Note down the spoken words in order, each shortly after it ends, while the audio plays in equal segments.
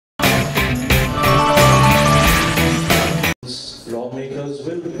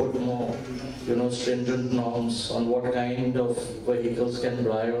stringent norms on what kind of vehicles can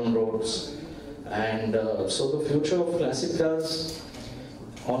drive on roads. And so the future of classic cars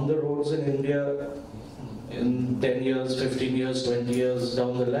on the roads in India in 10 years, 15 years, 20 years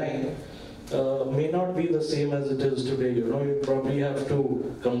down the line may not be the same as it is today. You know, you probably have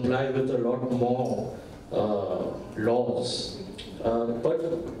to comply with a lot more laws. But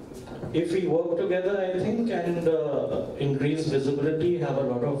if we work together, I think, and increase visibility, have a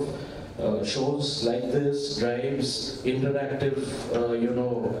lot of shows like this, drives, interactive,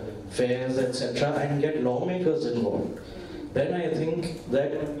 fairs, etc., and get lawmakers involved, then I think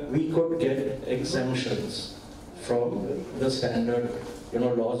that we could get exemptions from the standard,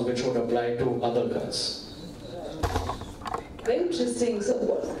 laws which would apply to other cars. Very interesting. So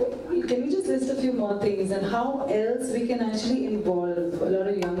can you just list a few more things and how else we can actually involve a lot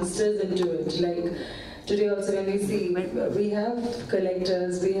of youngsters into it? Like today also when we see, we have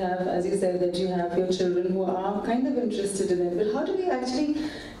collectors, we have, as you said, that you have your children who are kind of interested in it, but how do we actually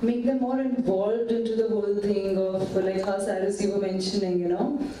make them more involved into the whole thing of, like how Cyrus you were mentioning,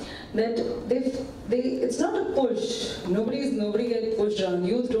 that it's not a push. Nobody gets pushed around.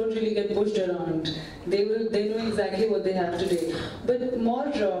 Youth don't really get pushed around. They know exactly what they have to do. But more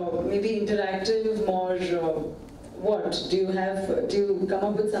maybe interactive, more what? Do you come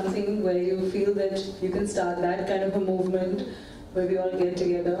up with something where you feel that you can start that kind of a movement where we all get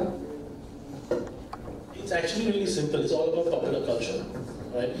together? It's actually really simple. It's all about popular culture,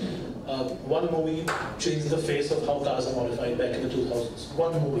 right? One movie changed the face of how cars are modified back in the 2000s.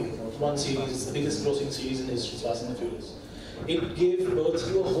 One movie, one series, the biggest grossing series in history, Fast and the Furious. It gave birth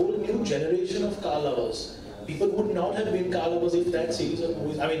to a whole new generation of car lovers. People would not have been car lovers if that series of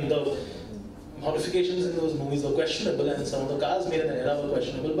movies, the modifications in those movies were questionable and some of the cars made in an era were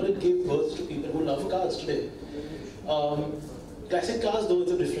questionable, but it gave birth to people who love cars today. Classic cars, though,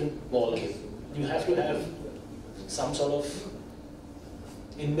 is a different ballgame. You have to have some sort of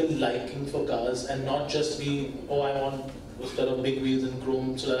inbuilt liking for cars and not just be, oh, I want instead of big wheels and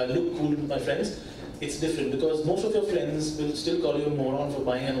chrome so that I look cool with my friends. It's different because most of your friends will still call you a moron for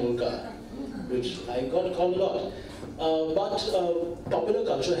buying an old car, which I got called a lot. But popular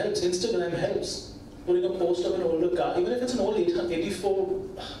culture helps. Instagram helps. Putting a post of an older car, even if it's an old 84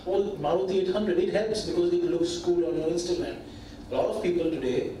 old Maruti 800, it helps because it looks cool on your Instagram. A lot of people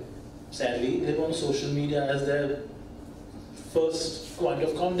today, sadly, live on social media as their first point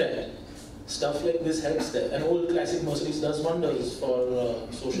of contact. Stuff like this helps them. An old classic Mercedes does wonders for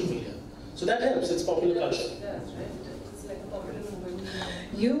social media. So that helps. It's popular culture. Yeah, that's right. It's like a popular movement.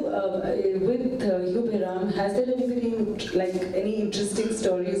 You, with you, Bhiram, has there been like any interesting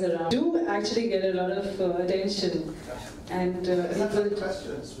stories around? Do actually get a lot of attention, and people.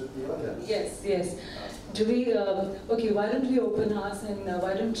 Questions with the audience. Yes. Do we? Okay, why don't we open house and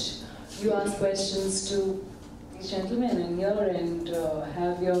why don't you ask questions to these gentlemen in here and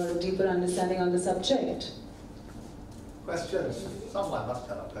have your deeper understanding on the subject? Questions. Someone must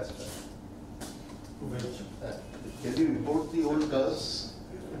have a question. Can you import the old cars?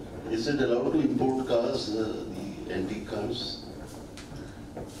 Is it allowed to import cars, the antique cars?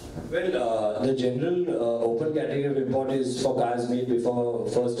 Well, the general open category of import is for cars made before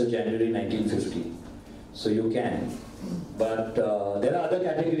 1st of January 1950. So you can. But there are other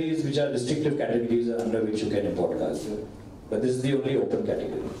categories which are restrictive categories under which you can import cars. But this is the only open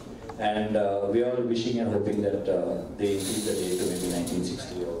category. And we are all wishing and hoping that they increase the date to maybe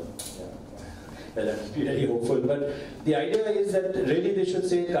 1960 or that would be very hopeful. But the idea is that really they should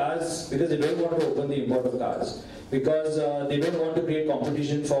say cars because they don't want to open the import of cars. Because they don't want to create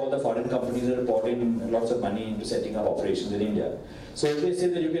competition for the foreign companies that are pouring lots of money into setting up operations in India. So if they say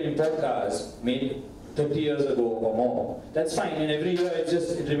that you can import cars made 30 years ago or more, that's fine. And every year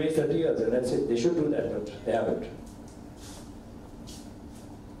it remains 30 years and that's it. They should do that, but they haven't.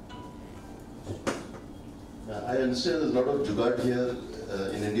 I understand there's a lot of jugaad here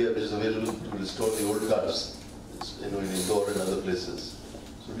in India which is available to restore the old cars, in Indore and other places.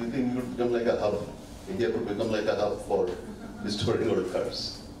 So do you think it could become like a hub? India could become like a hub for restoring old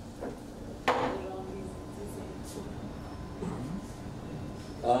cars?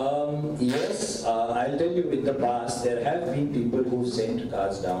 Yes, I'll tell you in the past there have been people who sent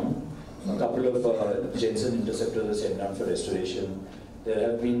cars down. A couple of Jensen Interceptors are sent down for restoration.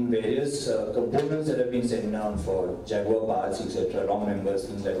 There have been various components that have been sent down for Jaguar parts, etc., wrong members,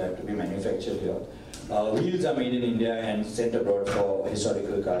 things that have to be manufactured here. Wheels are made in India and sent abroad for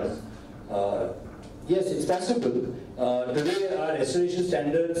historical cars. Yes, it's possible. Today our restoration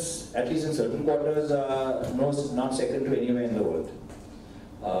standards, at least in certain quarters, are not second to anywhere in the world.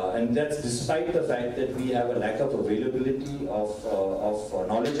 And that's despite the fact that we have a lack of availability of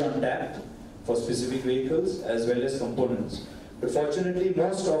knowledge on tap for specific vehicles as well as components. But fortunately,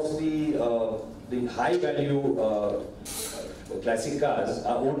 most of the high value classic cars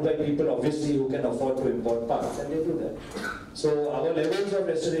are owned by people obviously who can afford to import parts, and they do that. So our levels of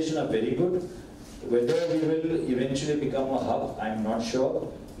restoration are very good. Whether we will eventually become a hub, I'm not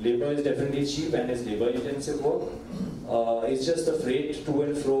sure. Labor is definitely cheap and it's labor intensive work. It's just the freight to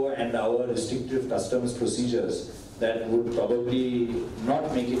and fro and our restrictive customs procedures that would probably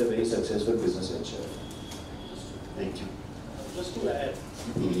not make it a very successful business venture. Thank you. Just to add,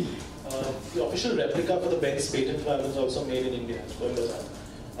 the official replica for the Benz patent file is also made in India.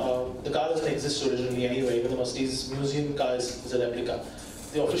 The car doesn't exist originally anyway, even the Mercedes museum car is a replica.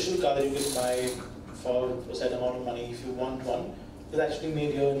 The official car that you can buy for a set amount of money, if you want one, is actually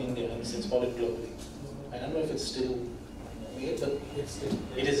made here in India and it's exported globally. I don't know if it's still made, but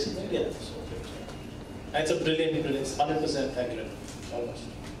it is in India. And it's a brilliant, it's 100% accurate, almost.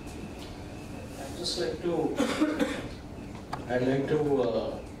 I'd like to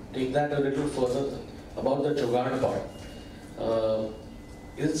take that a little further about the jugaad part.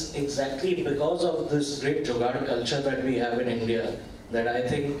 It's exactly because of this great jugaad culture that we have in India that I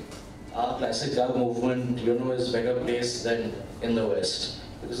think our classic car movement, is better placed than in the West.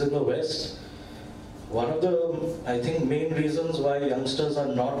 Because in the West, one of the, I think, main reasons why youngsters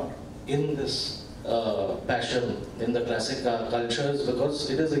are not in this passion in the classic car culture is because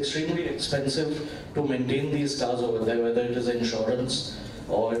it is extremely expensive to maintain these cars over there, whether it is insurance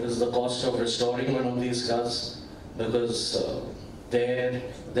or it is the cost of restoring one of these cars, because their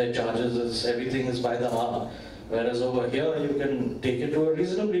charges is, everything is by the hour. Whereas over here, you can take it to a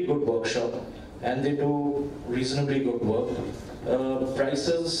reasonably good workshop and they do reasonably good work.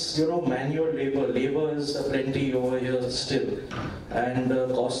 Prices, manual labor is plenty over here still, and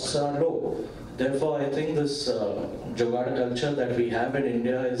costs are low. Therefore, I think this jugaad culture that we have in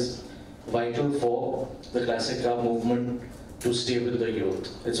India is vital for the classic car movement to stay with the youth.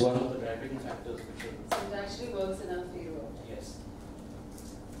 It's one of the driving factors. So it actually works in our favor. Yes.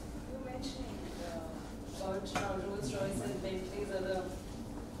 You mentioned about how Rolls Royce and Bentleys are the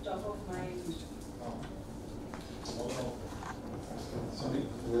top of mind.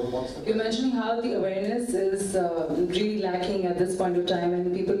 You're mentioning how the awareness is really lacking at this point of time,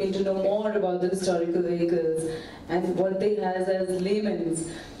 and people need to know more about the historical vehicles and what they have as layman's,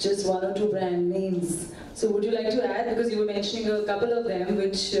 just one or two brand names. So would you like to add, because you were mentioning a couple of them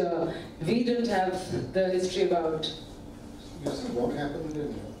which we didn't have the history about. You see, what happened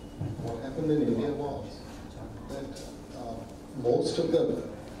in India was that most of the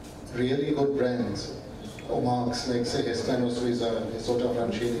really good brands, marks like say Estano Suiza, Esota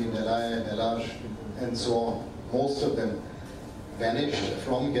Francini, Nelaye, Nelage, and so on, most of them vanished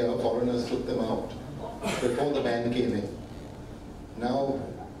from here. Foreigners took them out before the ban came in. Now,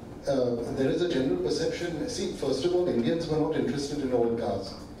 there is a general perception. See, first of all, Indians were not interested in old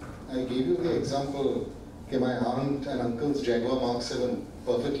cars. I gave you the example. My aunt and uncle's Jaguar Mark 7,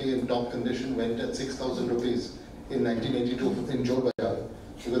 perfectly in top condition, went at 6,000 rupees in 1982 in Jodhpur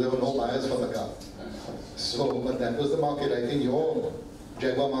because there were no buyers for the car. So, but that was the market. I think your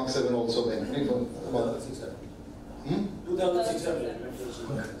Jaguar Mark 7 also went. 2006. 2006.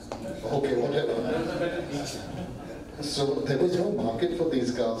 Okay, whatever. So there was no market for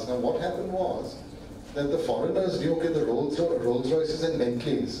these cars. Now what happened was that the foreigners knew, okay, the Rolls Royces and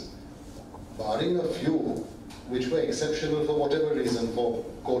Bentleys, barring a few which were exceptional for whatever reason, for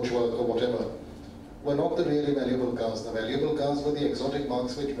coach work or whatever, were not the really valuable cars. The valuable cars were the exotic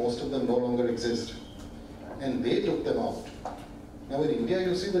marks, which most of them no longer exist. And they took them out. Now in India,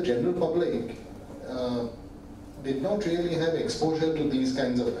 you see the general public did not really have exposure to these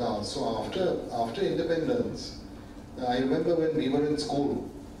kinds of cars. So after independence, I remember when we were in school,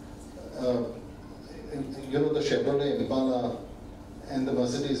 the Chevrolet Impala and the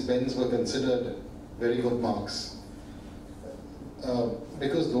Mercedes-Benz were considered very good marks.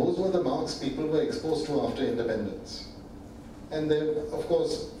 Because those were the marks people were exposed to after independence. And then, of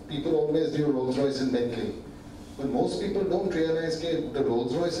course, people always knew Rolls-Royce and Bentley. But most people don't realize that the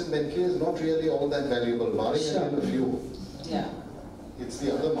Rolls-Royce and Bentley is not really all that valuable, barring a few. Yeah. It's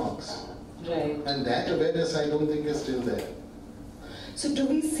the other marks. Right. And that awareness, I don't think, is still there. So do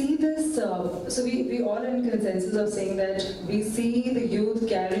we see this, so we all in consensus of saying that we see the youth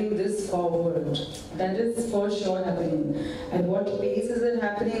carrying this forward. That is for sure happening. At what pace is it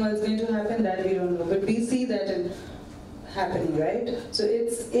happening or it's going to happen, that we don't know. But we see that happening, right? So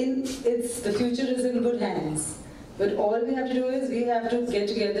the future is in good hands. But all we have to do is we have to get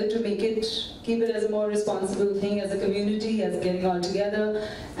together to keep it as a more responsible thing as a community, as getting all together,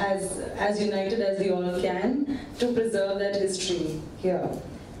 as united as we all can, to preserve that history here.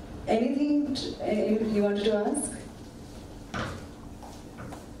 Anything you wanted to ask?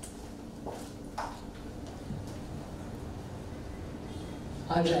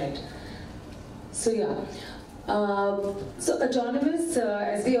 All right. So yeah. So autonomous,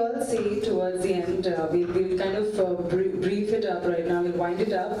 as we all say towards the end, we'll kind of brief it up right now, we'll wind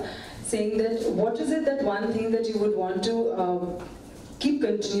it up, saying that what is it that one thing that you would want to keep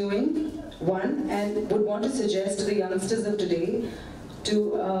continuing, one, and would want to suggest to the youngsters of today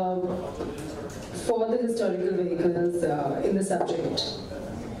to for the historical vehicles in the subject?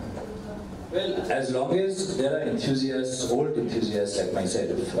 Well, as long as there are enthusiasts, old enthusiasts like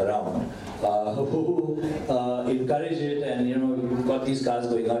myself around, who encourage it, and you've got these cars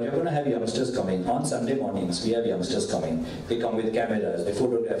going out, you're going to have youngsters coming. On Sunday mornings, we have youngsters coming. They come with cameras, they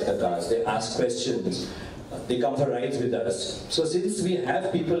photograph the cars, they ask questions, they come for rides with us. So since we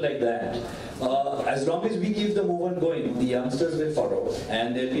have people like that, as long as we keep the movement going, the youngsters will follow,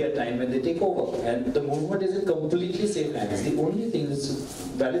 and there'll be a time when they take over. And the movement is in completely safe hands. The only thing, this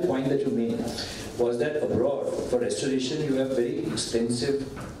valid point that you made, was that abroad, for restoration, you have very expensive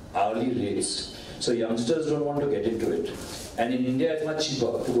hourly rates. So youngsters don't want to get into it. And in India, it's much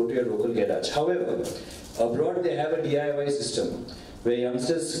cheaper to go to your local garage. However, abroad they have a DIY system where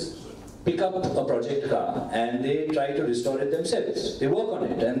youngsters pick up a project car and they try to restore it themselves. They work on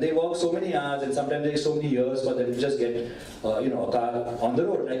it and they work so many hours, and sometimes it takes so many years for them to just get a car on the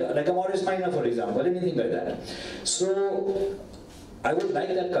road, like a Morris Minor, for example, anything like that. So I would like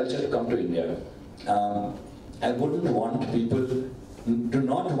that culture to come to India. I wouldn't want people do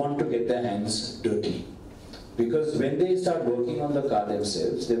not want to get their hands dirty. Because when they start working on the car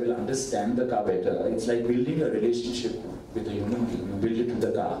themselves, they will understand the car better. It's like building a relationship with a human being. You build it with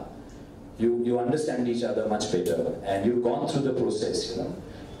the car. You understand each other much better, and you've gone through the process,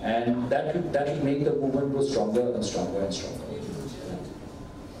 and that will make the movement go stronger and stronger and stronger.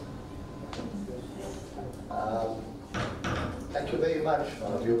 Thank you very much.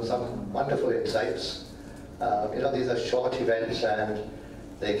 You have some wonderful insights. These are short events and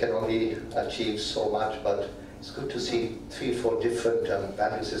they can only achieve so much, but it's good to see 3-4 different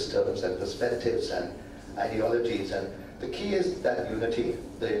value systems and perspectives and ideologies. And the key is that unity,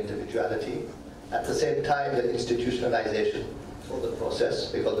 the individuality, at the same time the institutionalization of the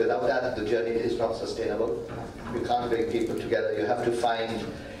process, because without that the journey is not sustainable. You can't bring people together. You have to find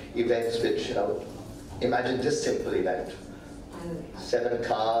events which, imagine this simple event. 7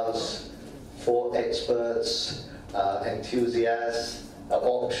 cars, 4 experts, enthusiasts, an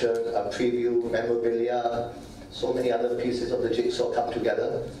auction, a preview, memorabilia, so many other pieces of the jigsaw come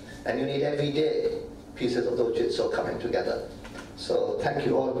together, and you need every day pieces of those jigsaw coming together. So thank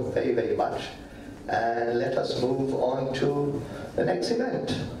you all very, very much, and let us move on to the next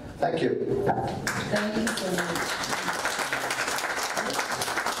event. Thank you. Thank you so much.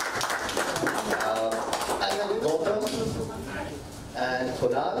 And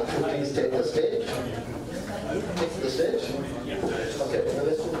Kunal, please take the stage. Take the stage. Okay, now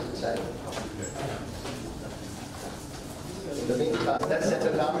let's move inside. In the meantime, let's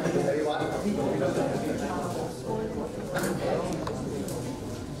settle down, everyone.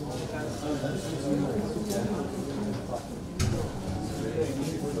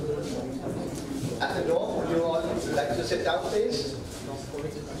 At the door, would you all like to sit down, please?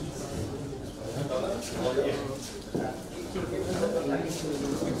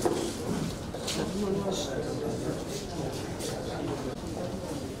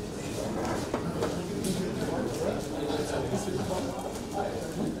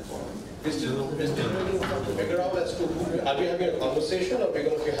 Figure out as to are we having a conversation, or we're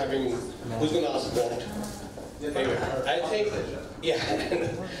going to be having who's going to ask what? Anyway,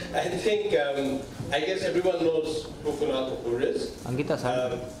 I guess everyone knows who Kunal Kapoor is.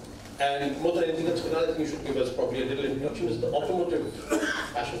 And more than anything else, Kunal, I think you should give us probably a little introduction is the automotive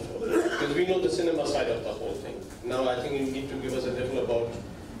passion for it. Because we know the cinema side of the whole thing. Now I think you need to give us a little about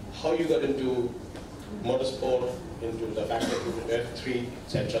how you got into motorsport, into the fact that you did F3,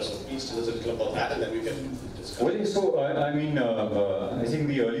 etc. So please tell us a little about that, and then we can discuss. Well, so I think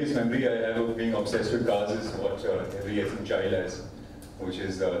the earliest memory I have of being obsessed with cars is what every young child has, which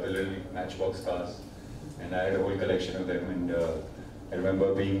is the little matchbox cars. And I had a whole collection of them, and I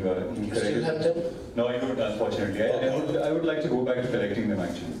remember being incredible. You still have them? No, I don't, unfortunately. I would like to go back to collecting them,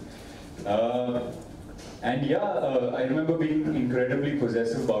 actually. I remember being incredibly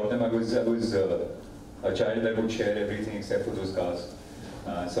possessive about them. I was a child that would share everything except for those cars.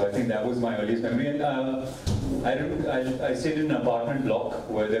 So I think that was my earliest memory. And I stayed in an apartment block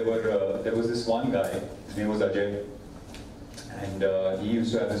where there was this one guy. His name was Ajay, and he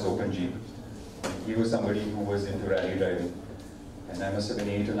used to have this open Jeep. He was somebody who was into rally driving. And I must have been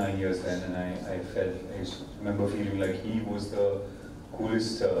 8 or 9 years then, and I remember feeling like he was the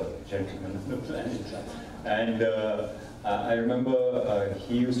coolest gentleman on the planet. And I remember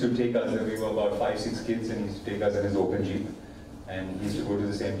he used to take us, we were about 5-6 kids, and he used to take us in his open Jeep. And he used to go to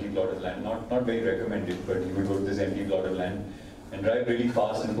this empty plot of land, not very recommended, but he would go to this empty plot of land and drive really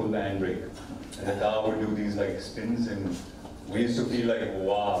fast and pull the handbrake. And the car would do these like spins, and we used to feel like,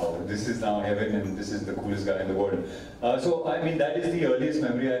 wow, this is now heaven, and this is the coolest guy in the world. So I mean, that is the earliest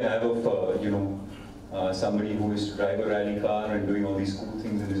memory I have of somebody who used to drive a rally car and doing all these cool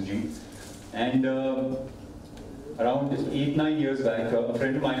things in his Jeep. And around 8-9 years back, a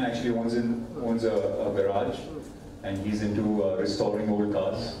friend of mine actually owns a garage, and he's into restoring old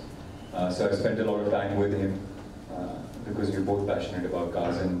cars. So I spent a lot of time with him because we're both passionate about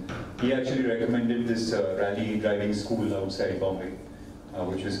cars. And he actually recommended this rally driving school outside Bombay,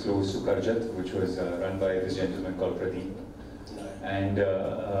 which was close to Karjat, which was run by this gentleman called Pradeep. And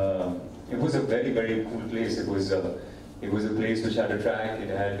it was a very, very cool place. It was a place which had a track, it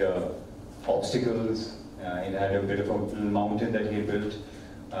had obstacles, it had a bit of a little mountain that he had built.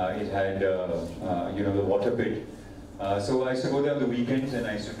 It had, the water pit. So I used to go there on the weekends and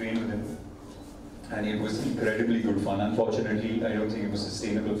I used to train with him. And it was incredibly good fun. Unfortunately, I don't think it was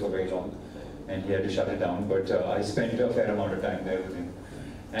sustainable for very long. And he had to shut it down. But I spent a fair amount of time there with him.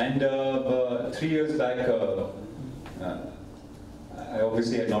 And 3 years back, I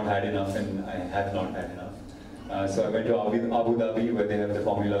obviously had not had enough, and I have not had enough. So I went to Abu Dhabi, where they have the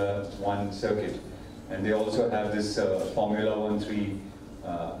Formula 1 circuit. And they also have this Formula 1-3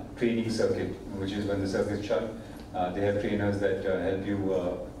 training circuit, which is when the circuit's shut. They have trainers that help you,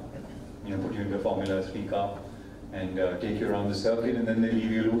 put you into a Formula 3 car and take you around the circuit, and then they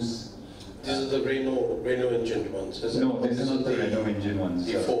leave you loose. This is the Renault engine ones, isn't it? No, this is not the Renault engine ones.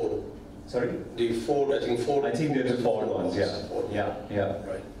 The Ford. Sorry? The Ford, I think Ford. I think they're the Ford ones, yeah. Ford. Yeah.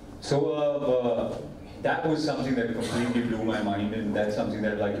 Right. So that was something that completely blew my mind, and that's something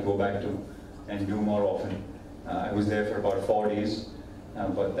that I'd like to go back to and do more often. I was there for about 4 days,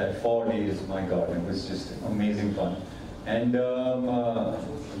 but that 4 days, my God, it was just amazing fun. And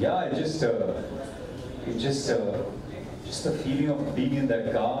just the feeling of being in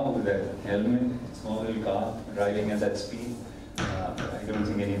that car with that helmet, small little car, driving at that speed, I don't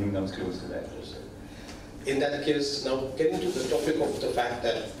think anything comes close to that. In that case, now getting to the topic of the fact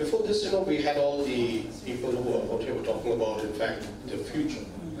that before this, we had all the people who were out here were talking about, in fact, the future,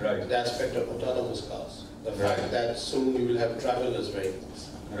 right? The aspect of autonomous cars, the fact that soon you will have driverless vehicles.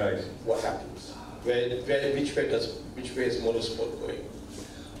 Right. What happens? Which way is motorsport going?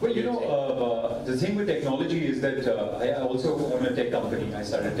 Well, the thing with technology is that I also own a tech company. I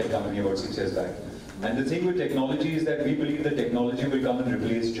started a tech company about 6 years back. And the thing with technology is that we believe that technology will come and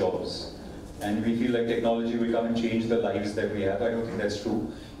replace jobs. And we feel like technology will come and change the lives that we have. I don't think that's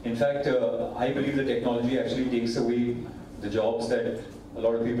true. In fact, I believe that technology actually takes away the jobs that a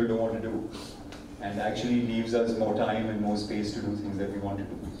lot of people don't want to do, and actually leaves us more time and more space to do things that we want to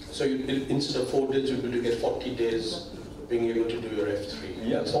do. So instead of 4 days, you'll be able to get 40 days being able to do your F3.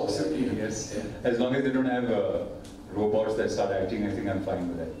 Yeah, possibly, yes. Yeah. As long as they don't have robots that start acting, I think I'm fine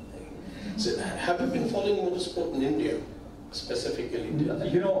with that. So have you been following motorsport in India, specifically?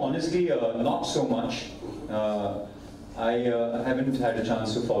 Honestly, not so much. I haven't had a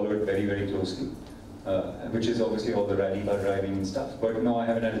chance to follow it very, very closely, which is obviously all the rally car driving and stuff. But no, I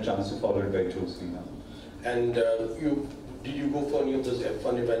haven't had a chance to follow it very closely now. And did you go for any of those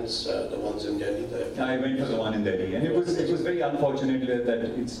F1 events, the ones in Delhi? I went for the one in Delhi, and it was very unfortunate that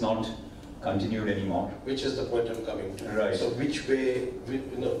it's not continued anymore. Which is the point I'm coming to. Right. So which way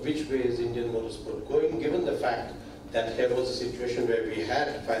is Indian motorsport going, given the fact that here was a situation where we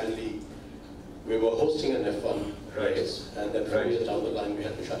were hosting an F1 race, and then 4 years down the line we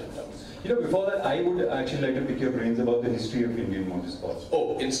had to shut it down. Before that, I would actually like to pick your brains about the history of Indian motorsports.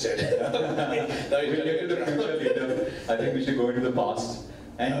 Oh, instead. We'll get to the future later. I think we should go into the past.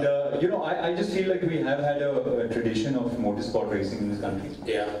 And I just feel like we have had a tradition of motorsport racing in this country.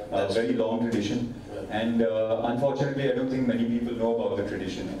 Yeah. A very long tradition. Yeah. And unfortunately, I don't think many people know about the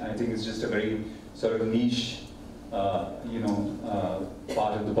tradition. I think it's just a very sort of niche,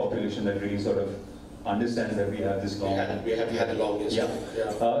 part of the population that really sort of understands that we have this long... We have had a long history.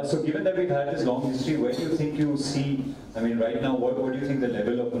 Yeah. So given that we've had this long history, where do you think you see, right now, what do you think the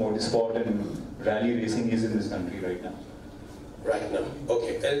level of motorsport and rally racing is in this country right now? Right now,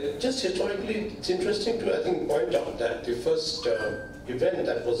 okay. And just historically, it's interesting to, I think, point out that the first event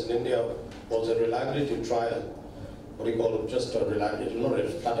that was in India was a reliability trial. What do you call it? Just a reliability, not a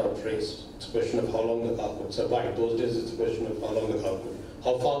flat-out race. It's a question of how long the car could survive. Those days, it's a question of how long the car could,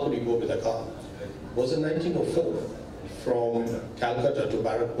 how far could you go with the car. Was in 1904. from Calcutta to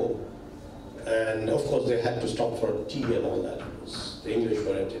Barrackpore. And of course they had to stop for tea and all that. The English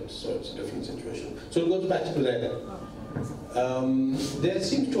weren't it, so it's a different situation. So it goes back to there. There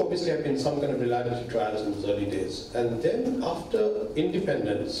seems to obviously have been some kind of reliability trials in those early days. And then after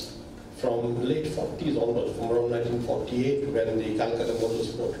independence, from late 40s onwards, from around 1948, when the Calcutta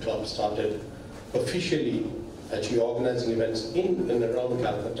Motorsport Club started officially actually organizing events in and around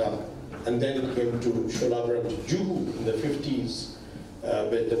Calcutta, and then it came to Sholabram, to Juhu in the 50s,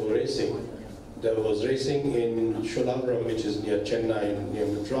 where they were racing. There was racing in Sholabram, which is near Chennai, near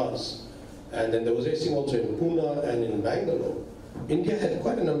Madras. And then there was racing also in Pune and in Bangalore. India had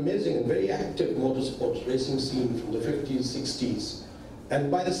quite an amazing and very active motorsports racing scene from the 50s, 60s.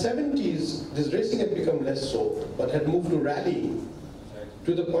 And by the 70s, this racing had become less so, but had moved to rallying,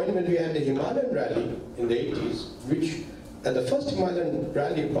 to the point when we had the Himalayan rally in the 80s, which at the first Himalayan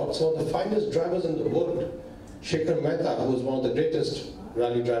rally brought some of the finest drivers in the world. Shekhar Mehta, who was one of the greatest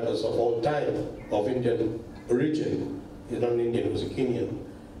rally drivers of all time, of Indian origin, he's not an Indian, he was a Kenyan,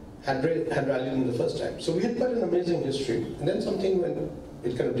 had rallied in the first time. So we had quite an amazing history. And then something when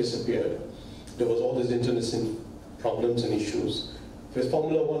it kind of disappeared. There was all these internecine problems and issues. With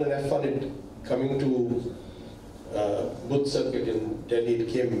Formula 1 and F1 it coming to Buddh circuit in Delhi, it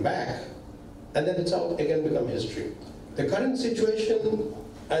came back. And then it's all again become history. The current situation,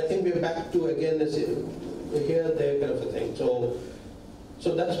 I think we're back to again here, there kind of a thing.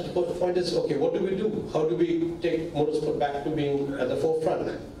 So that's the point is, okay, what do we do? How do we take motorsport back to being at the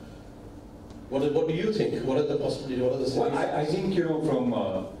forefront? What do you think? What are the possibilities? What are the solutions? Well, I think, from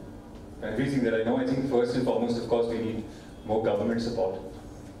everything that I know, I think first and foremost, of course, we need more government support.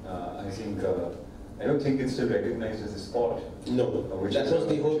 I think, I don't think it's still recognized as a sport. No, that was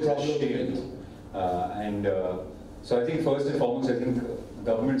the whole problem. So I think first and foremost, I think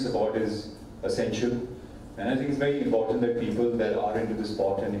government support is essential. And I think it's very important that people that are into the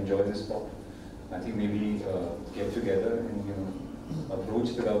sport and enjoy the sport, I think maybe get together and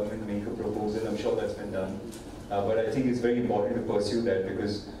approach the government, make a proposal. I'm sure that's been done. But I think it's very important to pursue that,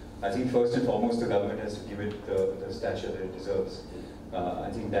 because I think first and foremost the government has to give it the stature that it deserves.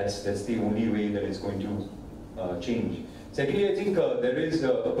 I think that's the only way that it's going to change. Secondly, I think there is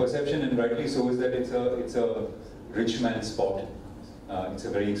a perception, and rightly so, is that it's a rich man's sport. It's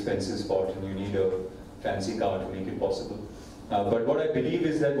a very expensive sport, and you need a fancy car to make it possible. But what I believe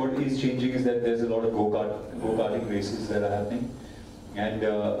is that what is changing is that there's a lot of go-karting races that are happening. And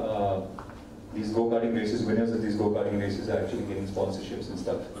these go-karting races, winners of these go-karting races are actually getting sponsorships and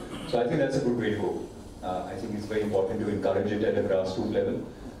stuff. So I think that's a good way to go. I think it's very important to encourage it at a grassroots level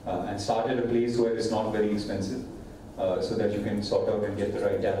and start at a place where it's not very expensive, so that you can sort out and get the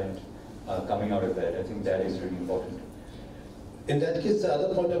right talent coming out of that. I think that is really important. In that case, the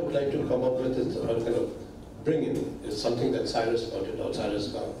other point I would like to come up with is, kind of bring in, is something that Cyrus pointed out,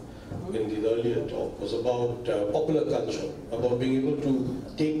 Cyrus Khan, in the earlier talk, was about popular culture, about being able to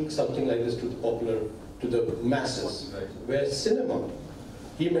take something like this to the masses. Right. Where cinema,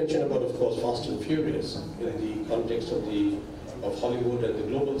 he mentioned about, of course, Fast and Furious in the context of Hollywood and the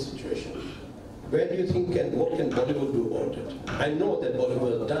global situation. Where do you think, and what can Bollywood do about it? I know that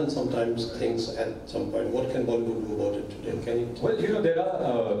Bollywood has done sometimes things at some point. What can Bollywood do about it today? Can it? Well, there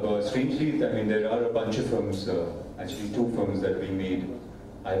are, strangely, I mean, there are a bunch of films, actually 2 films that are being made.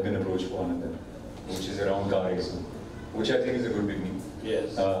 I've been approached for one of them, which is around car racing, which I think is a good beginning. Yes.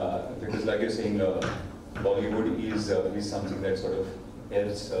 Because like you're saying, Bollywood is something that sort of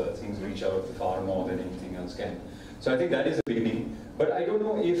helps things reach out far more than anything else can. So I think that is a beginning. But I don't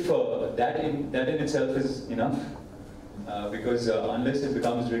know if that in itself is enough, because unless it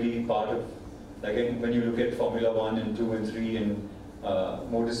becomes really part of, like when you look at Formula 1 and 2 and 3 and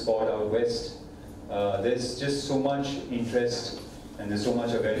motorsport out west, there's just so much interest and there's so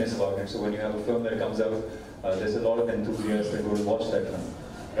much awareness about it. So when you have a film that comes out, there's a lot of enthusiasts that go to watch that film.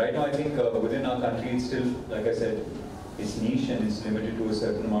 Right now I think within our country it's still, like I said, it's niche and it's limited to a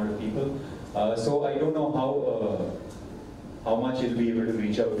certain amount of people. So I don't know how much it'll be able to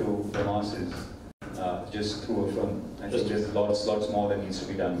reach out to the masses just through a film. I think there's lots more that needs to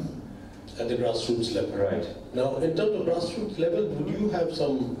be done. At the grassroots level. Right. Now, in terms of grassroots level, would you have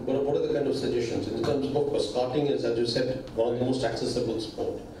what are the kind of suggestions? In terms of course, karting is, as you said, one of the most accessible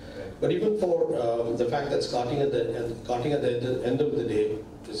sport. Right. But even for the fact that karting at the end of the day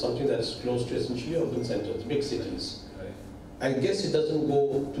is something that's close to essentially urban centers, big cities. I guess it doesn't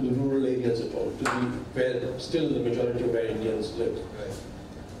go to the rural areas at all, where still the majority of where Indians live. Right.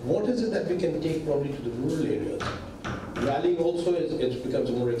 What is it that we can take probably to the rural areas? Rallying also it becomes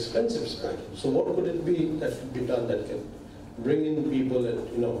a more expensive sport. So what could it be that could be done that can bring in people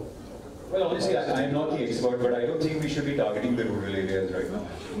and Well, honestly, I'm not the expert, but I don't think we should be targeting the rural areas right now.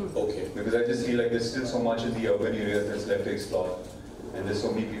 Okay. Because I just feel like there's still so much in the urban areas that's left to explore. And there's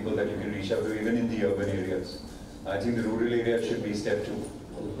so many people that you can reach out to, even in the urban areas. I think the rural area should be step 2.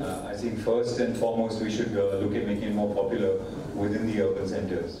 I think first and foremost, we should look at making it more popular within the urban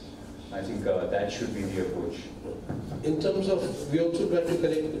centers. I think that should be the approach. In terms of, we also try to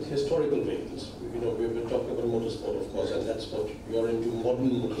connect with historical vehicles. You know, we've been talking about motorsport, of course, and that's what you're into, modern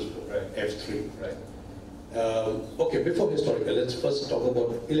motorsport, right? F3. Right. Okay, before historical, let's first talk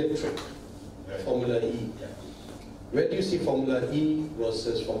about electric, Formula E. Yeah. Where do you see Formula E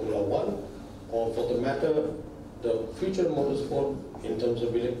versus Formula 1? Or for the matter, the future of motorsport in terms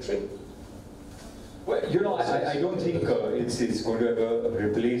of electric? Well, you know, I don't think it's going to ever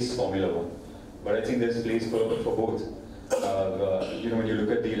replace Formula 1. But I think there's a place for both. You know, when you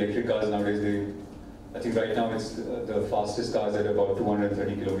look at the electric cars nowadays, I think right now it's the fastest cars at about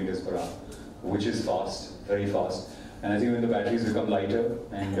 230 kilometers per hour, which is fast, very fast. And I think when the batteries become lighter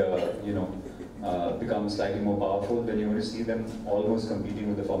and you know, become slightly more powerful, then you're going to see them almost competing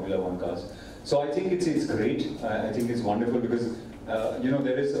with the Formula 1 cars. So I think it's great. I think it's wonderful because you know,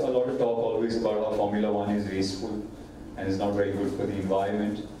 there is a lot of talk always about how Formula 1 is wasteful and it's not very good for the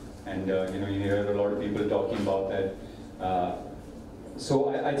environment. And you know, you hear a lot of people talking about that. So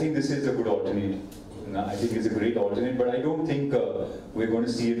I think this is a good alternate. I think it's a great alternate, but I don't think we're going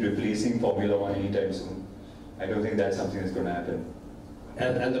to see it replacing Formula 1 anytime soon. I don't think that's something that's going to happen.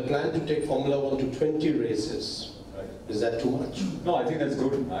 And the plan to take Formula 1 to 20 races, right, is that too much? No, I think that's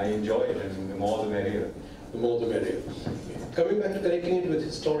good. I enjoy it, and the more the merrier. The more the merrier. Coming back to connecting it with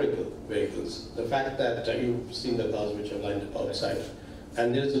historical vehicles, the fact that you've seen the cars which are lined up outside,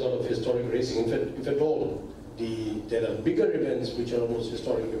 and there's a lot of historic racing. In fact, if at all, there are bigger events which are almost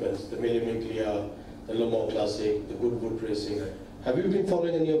historic events, the Mille-Miglia, the Le Mans Classic, the Goodwood Racing. Have you been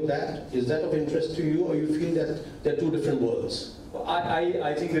following any of that? Is that of interest to you, or you feel that they're two different worlds? Well,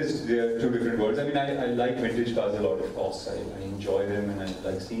 I think there are two different worlds. I mean, I like vintage cars a lot, of course. I enjoy them and I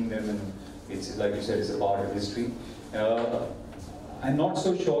like seeing them, and it's, like you said, it's a part of history. I'm not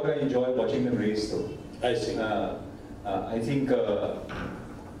so sure I enjoy watching them race, though. I see. I think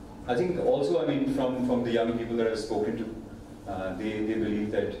also, I mean, from the young people that I've spoken to, they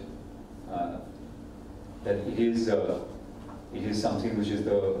believe that that it is something which is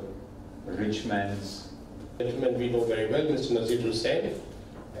the rich man's. Gentleman we know very well, Mr. Nazir Hussain,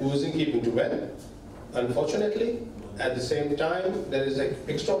 who is in keeping to well. Unfortunately, at the same time, there is an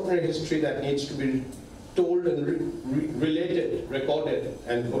extraordinary history that needs to be told and related, recorded,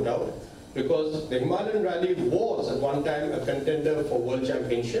 and put out. Because the Himalayan Rally was at one time a contender for World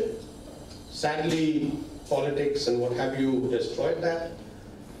Championship. Sadly, politics and what have you destroyed that.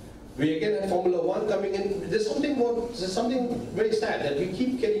 We again had Formula 1 coming in. There's something very sad that we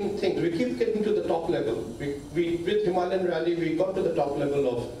keep getting things. We keep getting to the top level. With Himalayan Rally, we got to the top level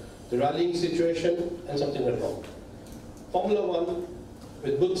of the rallying situation, and something went wrong. Formula 1,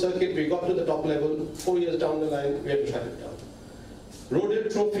 with Bull Circuit, we got to the top level. 4 years down the line, we had to shut it down. Rodale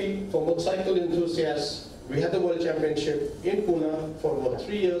Trophy for motorcycle enthusiasts. We had the World Championship in Pune for about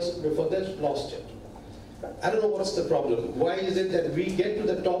 3 years. Before that, lost it. I don't know what's the problem. Why is it that we get to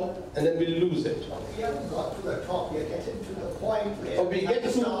the top and then we lose it? We haven't got to the top. We're getting to the point where we get to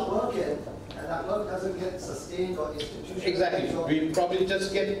start working, and that work doesn't get sustained or institutionalized. Exactly. We probably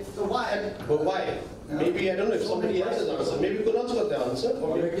just get. So why? But why? Maybe, I don't know if somebody else has answered. Maybe Kunal's got the answer,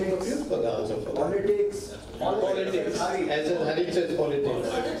 or maybe you've got the answer for that. Politics. Politics. As Hari says,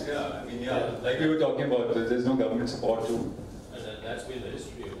 politics. Yeah, I mean, yeah, like we were talking about, there's no government support to. And that's been the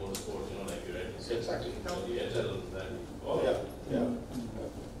history of motorsport, you know, like you rightly said. Exactly. Yeah.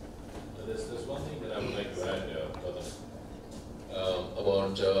 There's one thing that I would like to add,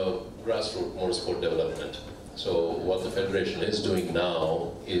 about grassroots motorsport development. So what the Federation is doing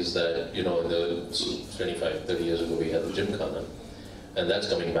now is that, you know, in the 25, 30 years ago we had the Gymkhana, and that's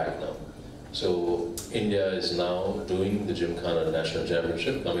coming back now. So India is now doing the Gymkhana National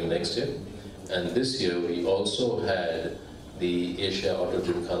Championship coming next year, and this year we also had the Asia Auto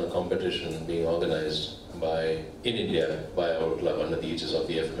Gymkhana competition being organized in India by our club under the aegis of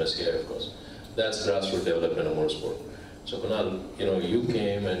the FMSCI, of course. That's grassroots development of motorsport. So Kunal, you know, you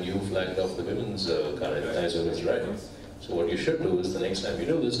came and you flagged off the women's car in Taiwan, right? So what you should do is the next time you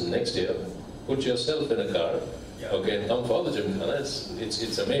do this, and next year, put yourself in a car, okay, and come for the Gymkhana.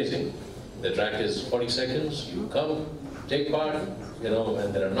 It's amazing. The track is 40 seconds. You come, take part, you know,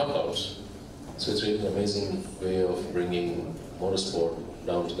 and there are knockouts. So it's really an amazing way of bringing motorsport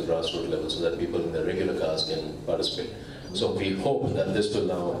down to the grassroots level so that people in their regular cars can participate. So we hope that this will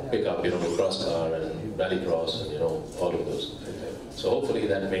now pick up, you know, cross car and rallycross and, you know, all of those. So hopefully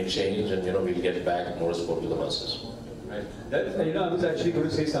that may change, and we'll get back motorsport to the masses. Right. That, I was actually going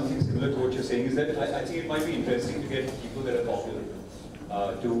to say something similar to what you're saying, is that I think it might be interesting to get people that are popular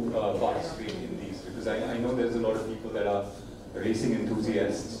to participate in these, because I know there's a lot of people that are racing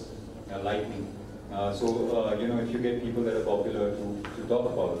enthusiasts like me. So if you get people that are popular to talk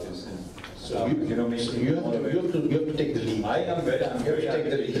about this, and so you have to take the lead. I'm very happy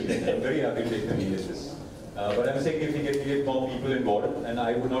to take the lead. I'm very happy to take the lead in this. But I'm saying if we get more people involved, and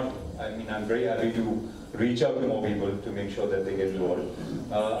I'm very happy to reach out to more people to make sure that they get involved.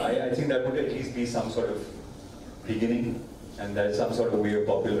 I think that would at least be some sort of beginning, and that's some sort of way of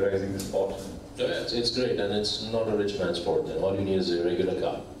popularizing the sport. Yeah, it's great, and it's not a rich man's sport. Then all you need is a regular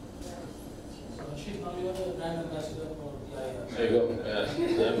car. So Ashif, now you are the brand ambassador for the There you go.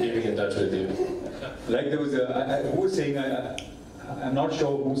 Yeah, I'm keeping in touch with you. Like there was who was saying, I'm not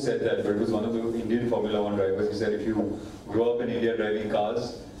sure who said that, but it was one of the Indian Formula 1 drivers. He said if you grow up in India driving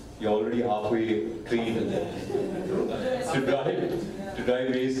cars, you're already halfway trained to drive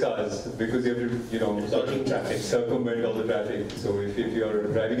race cars, because you have to circumvent all the traffic. So if you're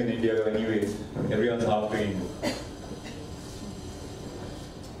driving in India anyway, everyone's half trained.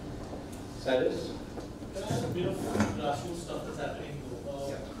 Cyrus? Can I have a bit of grassroots stuff that's happening?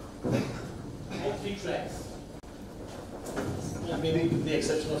 Three tracks. Maybe with the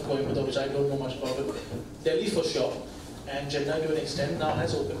exception of Coimbatore, which I don't know much about, but Delhi for sure, and Chennai to an extent now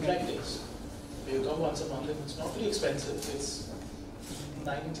has open track days. You come once a month, and it's not really expensive. It's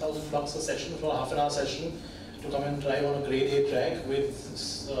 $9,000 a session for a half-an-hour session to come and drive on a grade A track with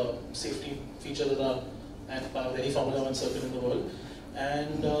safety features that are at par with any Formula 1 circuit in the world.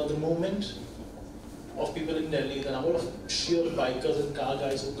 And the movement of people in Delhi, the number of sheer bikers and car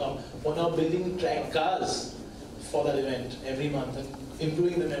guys who come, who are now building track cars for that event every month and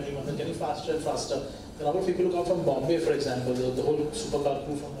improving them every month and getting faster and faster. The number of people who come from Bombay, for example, the whole supercar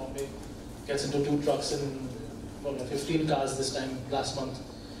crew from Bombay gets into 2 trucks and 15 cars this time, last month.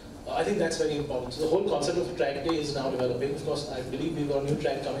 I think that's very important. So the whole concept of a track day is now developing. Of course, I believe we've got a new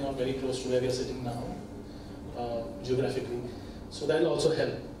track coming out very close to where we are sitting now, geographically. So that will also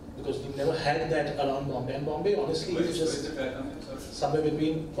help, because we've never had that around Bombay. And Bombay, honestly, is just somewhere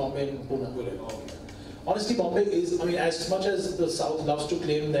between Bombay and Pune. Honestly, Bombay is, as much as the South loves to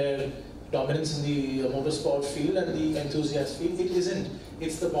claim their dominance in the motorsport field and the enthusiast field, it isn't.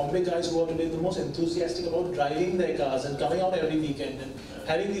 It's the Bombay guys who are today the most enthusiastic about driving their cars and coming out every weekend and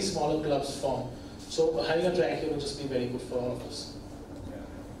having these smaller clubs form. So having a track here will just be very good for all of us.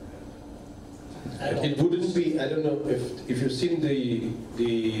 It wouldn't be, I don't know if you've seen the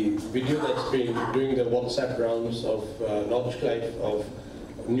video that's been doing the WhatsApp rounds of Nordschleife of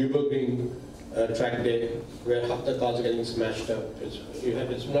Nürburgring track day, where half the cars are getting smashed up.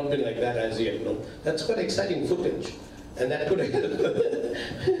 It's not been like that as yet. No, that's quite exciting footage, and that could help.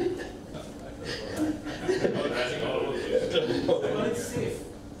 But it's safe.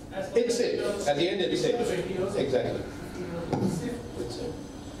 It's safe. At the end, it's safe. Exactly. It's safe.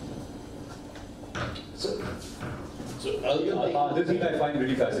 So other thing I find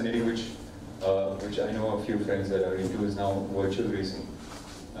really fascinating, which I know a few friends that are into, is now virtual racing.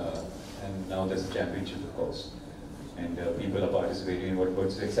 And now there's a championship, of course, and people are participating.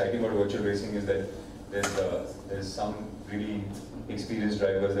 What's exciting about virtual racing is that there's some really experienced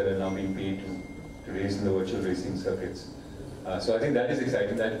drivers that are now being paid to race in the virtual racing circuits. So I think that is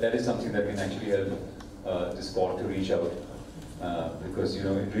exciting. That is something that can actually help the sport to reach out, because it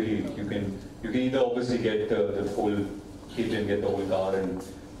really you can either obviously get the whole kit and get the whole car and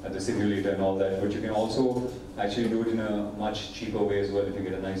the simulator and all that, but you can also actually do it in a much cheaper way as well if you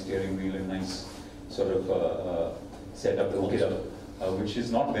get a nice steering wheel and nice sort of setup to hook it up, which is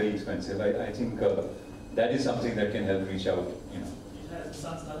not very expensive. I think that is something that can help reach out. It has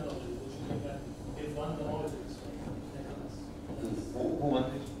Nissan's done already. They've won the Olympics. Who won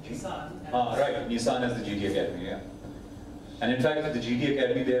it? Nissan. Right, Nissan has the GT Academy, yeah. And in fact, at the GT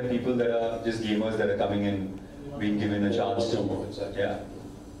Academy, there are people that are just gamers that are coming in, being given a chance to, yeah,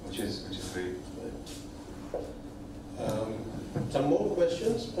 which is great. Some more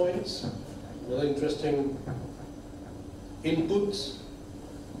questions, points, other interesting inputs.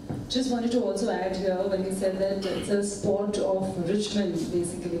 Just wanted to also add here when you said that it's a sport of rich men,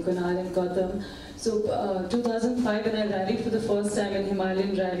 basically, Kunal and Gautam. So 2005 when I rallied for the first time in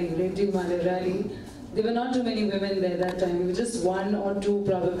Himalayan Rally, Radio Himalayan Rally, there were not too many women there that time, we were just 1 or 2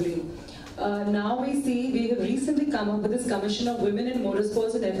 probably. Now we have recently come up with this Commission of Women in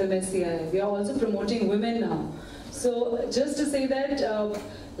Motorsports and FMSCI. We are also promoting women now. So just to say that,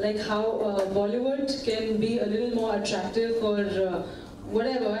 like how Bollywood can be a little more attractive for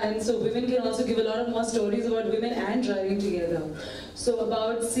whatever, and so women can also give a lot of more stories about women and driving together. So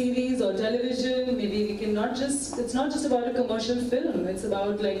about series or television, maybe we can it's not just about a commercial film, it's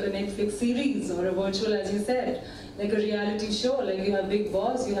about like a Netflix series or a virtual, as you said, like a reality show, like you have Big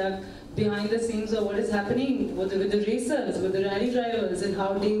Boss, you have behind the scenes of what is happening with the racers, with the rally drivers, and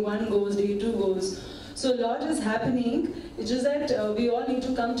how day 1 goes, day 2 goes. So a lot is happening. It's just that we all need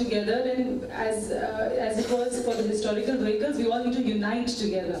to come together, and as it was for the historical vehicles, we all need to unite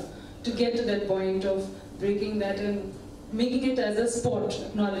together to get to that point of breaking that and making it as a sport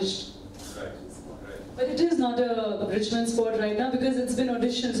acknowledged. Right. But it is not a Richmond sport right now because it's been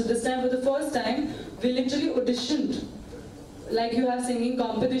auditioned. So this time, for the first time, we literally auditioned. Like you have singing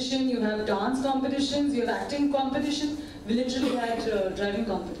competition, you have dance competitions, you have acting competition. We literally had driving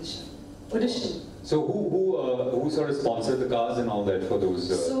competition, audition. So who sort of sponsored the cars and all that for those?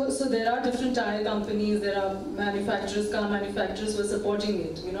 So there are different tire companies, there are manufacturers, car manufacturers who are supporting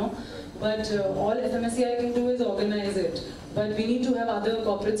it, you know. But all FMSCI can do is organize it. But we need to have other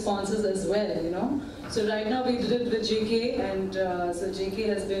corporate sponsors as well, you know. So right now we did it with JK, and so JK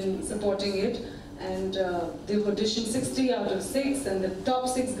has been supporting it. And they've auditioned 60 out of 6, and the top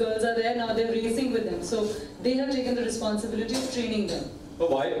 6 girls are there, now they're racing with them. So they have taken the responsibility of training them.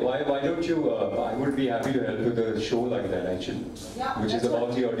 But why don't you, I would be happy to help with a show like that actually, Yeah, which is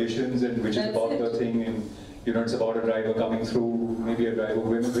about the auditions and which is about the thing, and you know, it's about a driver coming through, maybe a driver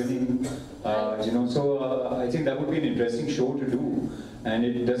winning, you know, so I think that would be an interesting show to do, and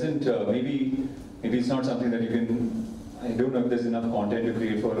it doesn't, maybe it's not something that you can, I don't know if there's enough content to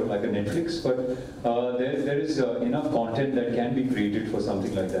create for like a Netflix, but there is enough content that can be created for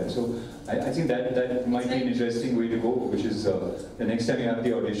something like that. So I think that might be an interesting way to go, which is the next time you have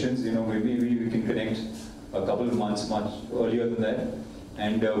the auditions, you know, maybe we can connect a couple of months much earlier than that,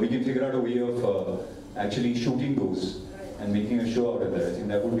 and we can figure out a way of actually shooting those and making a show out of that. I think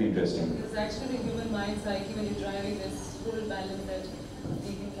that would be interesting. Because actually the human mind psyche when you're driving, this whole balance that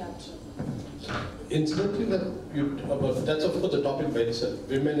we can capture. Incidentally, that's of course the topic by itself,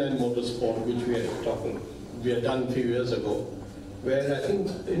 women and motorsport, which we had done a few years ago, where I think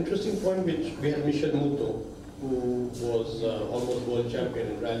the interesting point, which we had Michelle Muto, who was almost world champion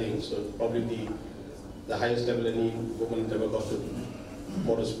in rallying, so probably the highest level any woman has ever got to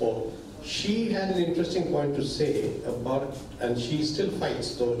motorsport. She had an interesting point to say about, and she still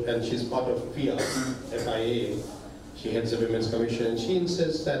fights though, and she's part of FIA. She heads the Women's Commission, and she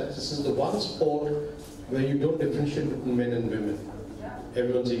insists that this is the one sport where you don't differentiate between men and women.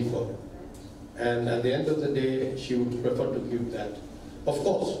 Everyone's equal. And at the end of the day, she would prefer to keep that. Of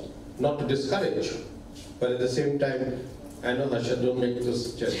course, not to discourage, but at the same time, I know Harsha, don't make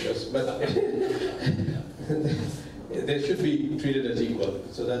those gestures, but they should be treated as equal.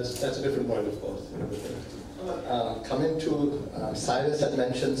 So that's a different point, of course. Coming to Cyrus had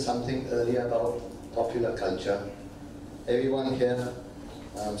mentioned something earlier about popular culture. Everyone here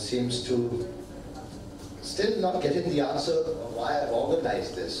seems to still not getting the answer of why I've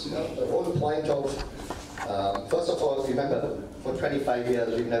organized this. You know, the whole point of, first of all, remember, for 25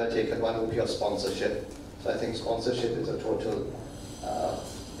 years we've never taken 1 rupee of sponsorship. So I think sponsorship is a total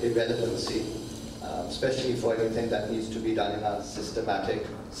irrelevancy, especially for anything that needs to be done in a systematic,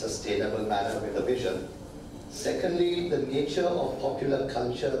 sustainable manner with a vision. Secondly, the nature of popular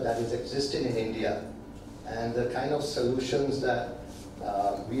culture that is existing in India and the kind of solutions that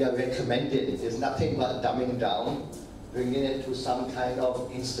we are recommending is nothing but dumbing down, bringing it to some kind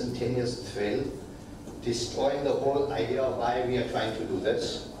of instantaneous thrill, destroying the whole idea of why we are trying to do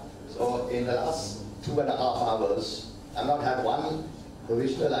this. So in the last 2.5 hours, I've not had one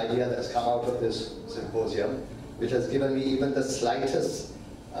original idea that's come out of this symposium, which has given me even the slightest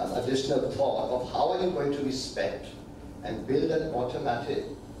additional thought of how are you going to respect and build an automotive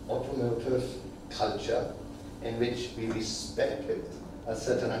culture in which we respect with a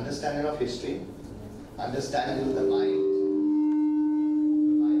certain understanding of history, understanding of the mind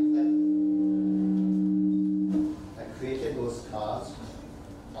that created those cars.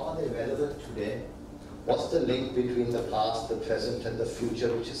 How are they relevant today? What's the link between the past, the present, and the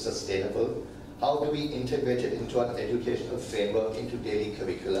future, which is sustainable? How do we integrate it into an educational framework, into daily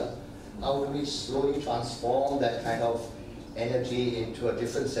curricula? How do we slowly transform that kind of energy into a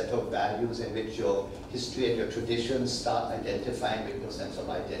different set of values in which your history and your traditions start identifying with your sense of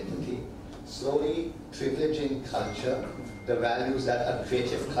identity? Slowly privileging culture, the values that a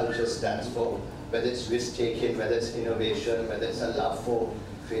creative culture stands for, whether it's risk-taking, whether it's innovation, whether it's a love for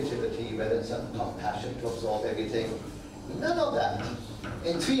creativity, whether it's a compassion to absorb everything. None of that.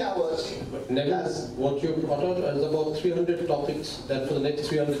 In 3 hours. What you brought out is about 300 topics that for the next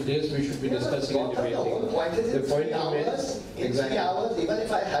 300 days we should be discussing and debating. The whole point is in 3 hours, exactly. 3 hours, even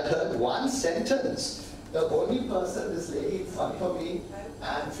if I had heard one sentence, the only person, this lady in front of me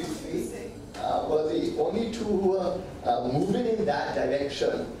and Fifi, were the only two who were moving in that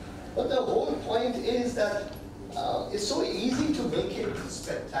direction. But the whole point is that it's so easy to make it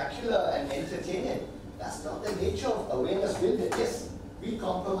spectacular and entertaining. That's not the nature of awareness building. Yes, we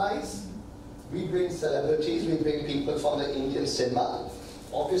compromise, we bring celebrities, we bring people from the Indian cinema.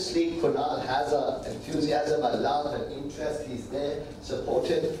 Obviously, Kunal has an enthusiasm, a love, an interest, he's there,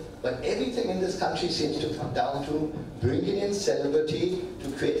 supportive. But everything in this country seems to come down to bringing in celebrity,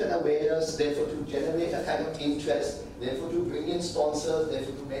 to create an awareness, therefore to generate a kind of interest, therefore to bring in sponsors,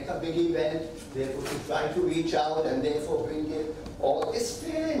 therefore to make a big event, therefore to try to reach out and therefore bring in all. It's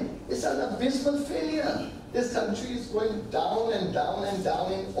failing. It's an abysmal failure. This country is going down and down and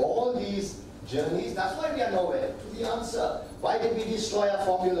down in all these journeys. That's why we are nowhere. To the answer, why did we destroy our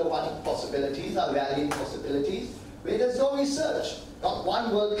Formula One possibilities, our rallying possibilities? Where there's no research. Not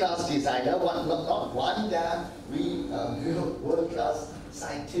one world-class designer, not one damn world-class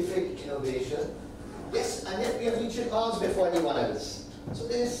scientific innovation. Yes, and yet we are reaching ours before anyone else. So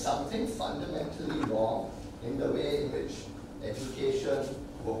there is something fundamentally wrong in the way in which education,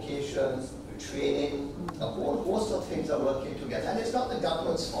 vocations, training, a whole host of things are working together. And it's not the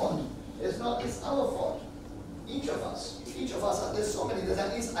government's fault. It's not, it's our fault. Each of us, there's so many, there's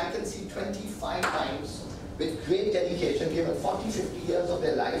at least I can see 25 times with great dedication, given 40, 50 years of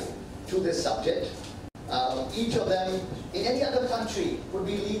their life to this subject. Each of them, in any other country, would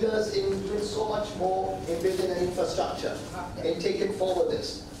be leaders in doing so much more in building an infrastructure, in taking forward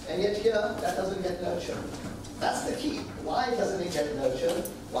this. And yet here, that doesn't get nurtured. That's the key. Why doesn't it get nurtured?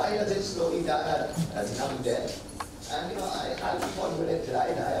 Why does it slowly die as young dead? And I'll keep on doing it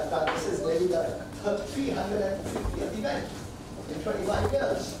tonight. I have done, this is maybe the 350th event in 25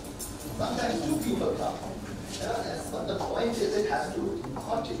 years. Sometimes 2 people come. But the point is it has to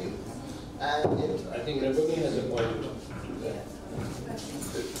continue. And I think Rebecca has a point.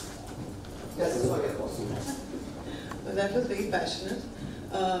 Yes, sorry. Well, that was very passionate.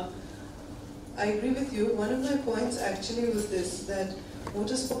 I agree with you. One of my points actually was this, that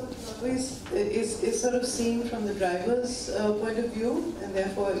motorsport always is sort of seen from the driver's point of view, and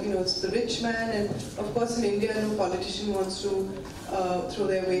therefore, it's the rich man, and of course in India, no politician wants to throw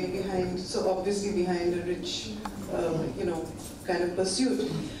their weight behind, so obviously behind a rich, kind of pursuit.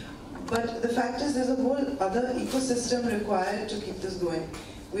 But the fact is there's a whole other ecosystem required to keep this going,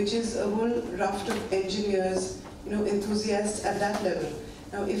 which is a whole raft of engineers, enthusiasts at that level.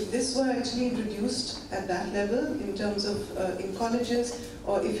 Now, if this were actually introduced at that level in terms of in colleges,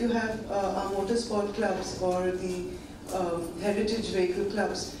 or if you have our motorsport clubs or the heritage vehicle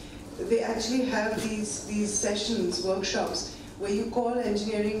clubs, they actually have these sessions, workshops, where you call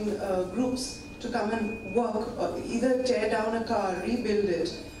engineering groups to come and work, or either tear down a car, rebuild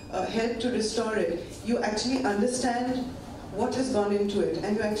it, help to restore it. You actually understand what has gone into it,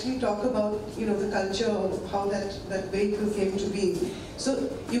 and you actually talk about the culture of how that vehicle came to be. So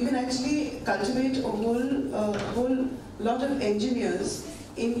you can actually cultivate a whole lot of engineers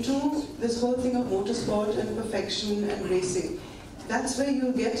into this whole thing of motorsport and perfection and racing. That's where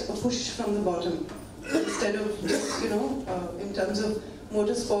you get a push from the bottom, instead of just in terms of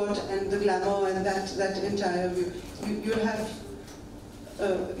motorsport and the glamour and that entire view. You have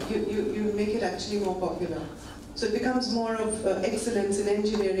you make it actually more popular. So it becomes more of excellence in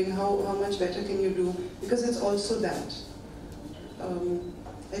engineering, how much better can you do, because it's also that.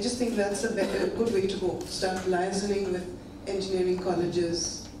 I just think that's a good way to go, start liaising with engineering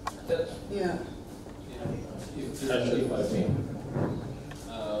colleges. Yeah.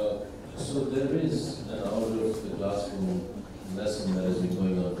 So there is an out of the classroom lesson that has been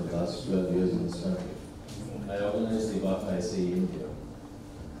going on for the last 12 years in this country. I organized the Baha Essay India.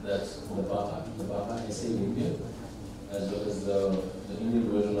 That's the Baha Essay India, as well as the Indian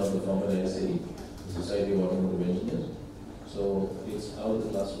version of the former SAE, the Society of Automotive Engineers. So it's out of the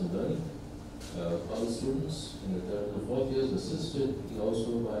classroom learning. College students in the 3rd and 4th years, assisted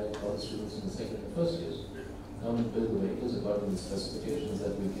also by college students in the 2nd and 1st years, come and build the vehicles according to the specifications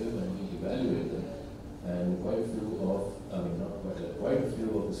that we give, and we evaluate them. And quite a few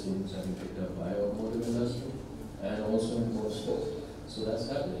of the students have been picked up by automotive industry and also in motorsport. So that's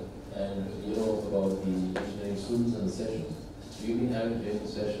happening. And about the engineering students and the sessions. We've been having training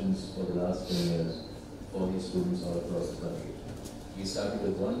sessions for the last 10 years for these students all across the country. We started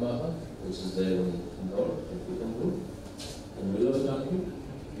with one Baha, which is there in North, in Kapoor. In the middle of the country,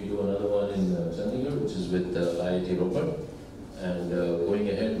 we We do another one in Chandigarh, which is with IIT Roper. And going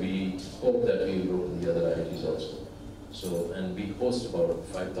ahead, we hope that we will open the other IITs also. So, and we host about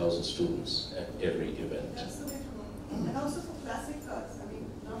 5,000 students at every event. That's the way to go. And also for classic cars, I mean,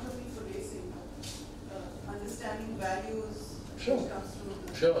 not only for racing, understanding values Sure. comes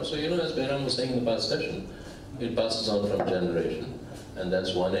through. Sure. So, as Behram was saying in the past session, it passes on from generation. And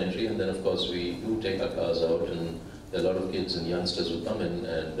that's one entry. And then, of course, we do take our cars out, and there are a lot of kids and youngsters who come in,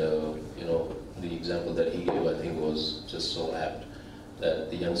 and, the example that he gave, I think, was just so apt,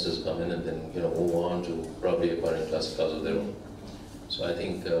 that the youngsters come in and then, move on to probably acquiring classic cars of their own. So I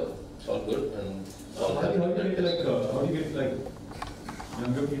think it's all good, and all how do happy. you get like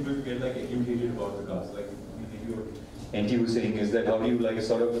younger people to get like educated about the cars? Like maybe what NT was saying is that how do you like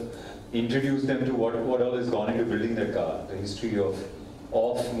sort of introduce them to what all has gone into building that car, the history of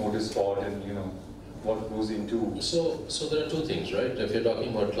motorsport, and what goes into. So there are two things, right? If you're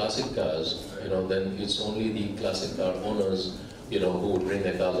talking about classic cars, then it's only the classic car owners, who would bring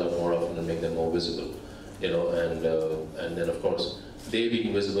their cars out more often and make them more visible, and then of course they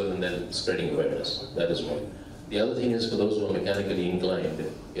being visible and then spreading awareness. That is one. The other thing is for those who are mechanically inclined,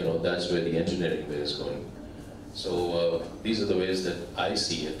 that's where the engineering way is going. So these are the ways that I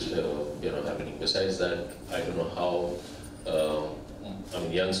see it, happening. Besides that, I don't know how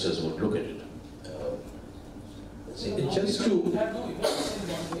youngsters would look at it. Just to... When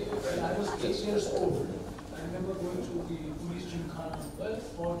I was 8 years old, I remember going to the police gymkhana,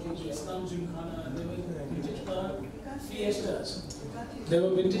 or the Islam gymkhana, and there were vintage car Fiestas. There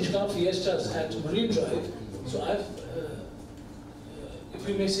were vintage car Fiestas at Marine Drive. So I've, if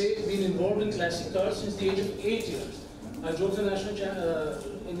we may say, been involved in classic cars since the age of 8 years. I drove the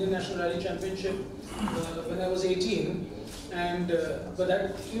Indian National Rally Championship when I was 18. And but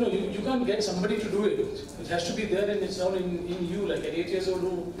that you can't get somebody to do it. It has to be there, and it's not in you. Like at 8 years old,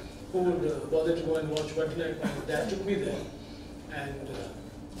 who would bother to go and watch? But like my dad took me there, and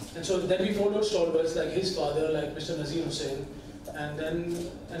so then we followed stalwarts like his father, like Mr. Nazir Hussain, and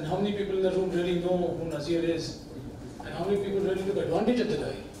how many people in the room really know who Nazir is, and how many people really took advantage of the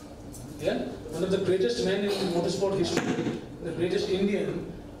guy? Yeah, one of the greatest men in motorsport history, the greatest Indian,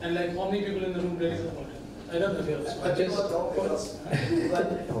 and like how many people in the room really know about him? I don't know if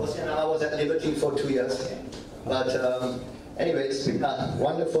I was at Liberty for 2 years. But anyway, it's been a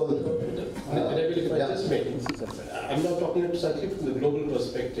wonderful... I'm not talking exactly from the global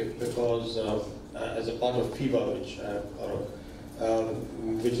perspective, because as a part of FIBA,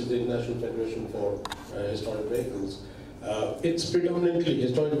 which is the International Federation for Historic Vehicles, it's predominantly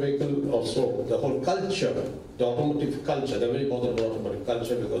historic vehicle also, the whole culture, the automotive culture. They're very bothered about automotive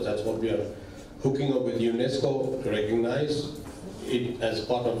culture because that's what we are hooking up with UNESCO to recognize it as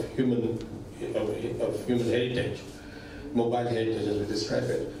part of human heritage, mobile heritage as we describe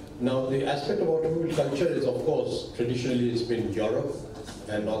it. Now the aspect of automobile culture is, of course, traditionally it's been Europe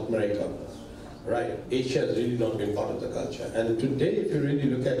and North America, right? Asia has really not been part of the culture. And today, if you really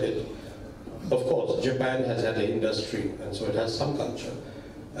look at it, of course, Japan has had an industry, and so it has some culture.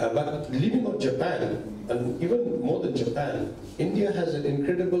 But leaving out Japan, and even more than Japan, India has an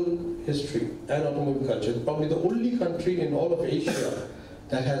incredible history and automobile culture. It's probably the only country in all of Asia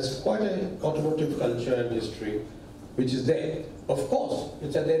that has quite an automotive culture and history, which is there. Of course,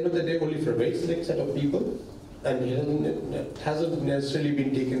 it's at the end of the day only for a very select set of people, and it hasn't necessarily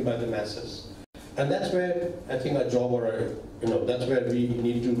been taken by the masses. And that's where I think our job, that's where we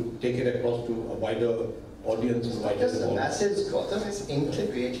need to take it across to a wider audience. Because the masses got them is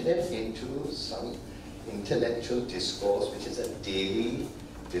integrated it into some intellectual discourse, which is a daily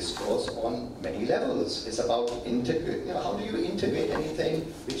discourse on many levels. It's about how do you integrate anything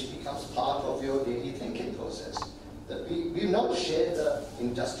which becomes part of your daily thinking process? That we've not shared the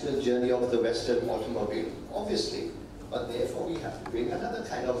industrial journey of the Western automobile, obviously, but therefore we have to bring another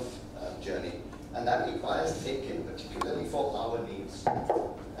kind of journey, and that requires thinking, particularly for our needs.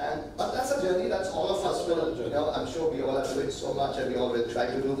 But that's a journey that's all of us will, I'm sure we all have doing so much, and we all will try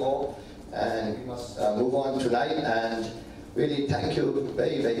to do more, and we must move on tonight, and really thank you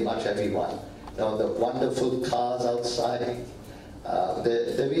very, very much, everyone. The wonderful cars outside,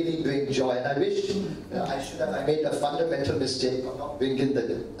 they really bring joy, and I wish I made a fundamental mistake of not bringing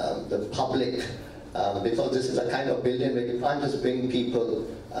the public, because this is a kind of building where you can't just bring people,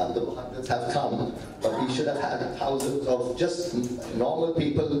 the hundreds have come, but we should have had thousands of just normal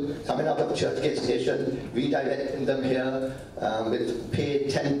people coming out of Churchgate Station, redirecting them here, with paid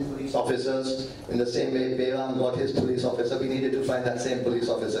 10 police officers, in the same way Behram got his police officer. We needed to find that same police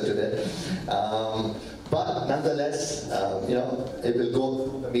officer today. But nonetheless, it will go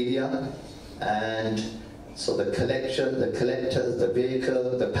through the media, and So the collection, the collectors, the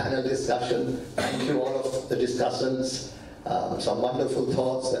vehicle, the panel discussion, thank you all of the discussants. Some wonderful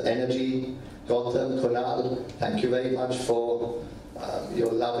thoughts, the energy. Gautam, Kunal, thank you very much for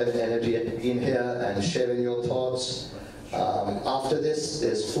your love and energy and being here and sharing your thoughts. After this,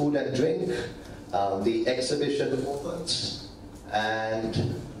 there's food and drink, the exhibition opens,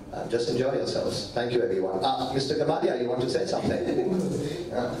 and just enjoy yourselves. Thank you, everyone. Mr. Kamadia, you want to say something?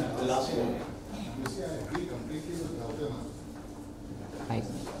 The last one. You see, I agree completely with Gautam.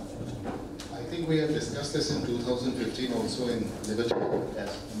 I think we have discussed this in 2015 also in Liverpool.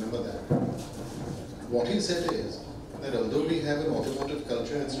 Yes. Remember that. What he said is that although we have an automotive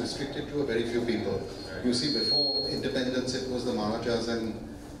culture, it's restricted to a very few people. You see, before independence, it was the Maharajas and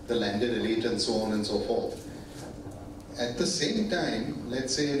the landed elite and so on and so forth. At the same time,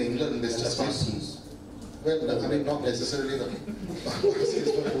 let's say in England, Mr. Smith, well, I mean, not necessarily the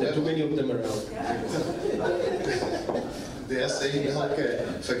there are too many of them around. They are saying, okay,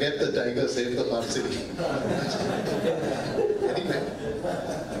 forget the tiger, save the Parsi. Anyway,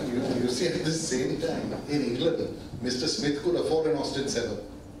 you see, at the same time, in England, Mr. Smith could afford an Austin 7.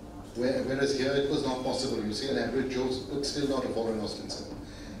 Whereas here it was not possible. You see, an average Joe could still not afford an Austin 7.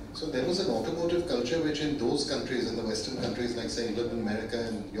 So there was an automotive culture which in those countries, in the Western countries like say England, America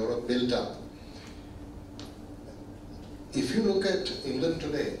and Europe, built up. If you look at England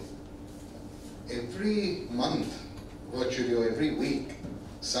today, every month, virtually, or every week,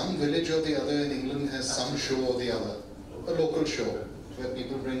 some village or the other in England has some show or the other, a local show where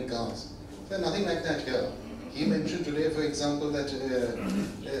people bring cars. There's nothing like that here. He mentioned today, for example, that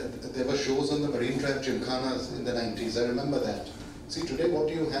there were shows on the Marine Drive Gymkhanas in the 90s. I remember that. See, today what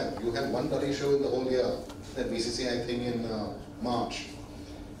do you have? You have one bloody show in the whole year, that BCCI thing in March,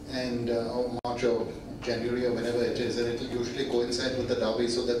 and or March or January or whenever it is, and it will usually coincide with the Derby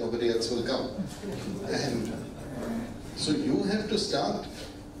so that nobody else will come. And so you have to start.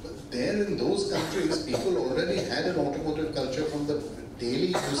 There in those countries, people already had an automotive culture from the daily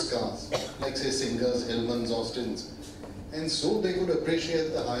use cars, like say Singers, Hillmans, Austins, and so they could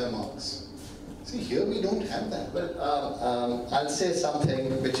appreciate the higher marks. See, here we don't have that. Well, I'll say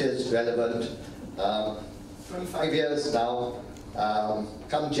something which is relevant. 25 years now,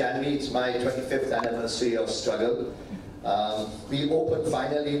 come January, it's my 25th anniversary of struggle. We opened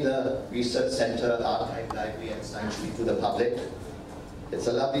finally the Research Center, Archive Library and Science Street to the public. It's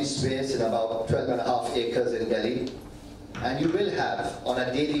a lovely space in about 12.5 acres in Delhi. And you will have, on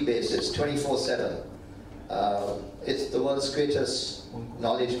a daily basis, 24/7, it's the world's greatest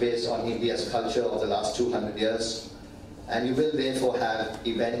knowledge base on India's culture of the last 200 years. And you will therefore have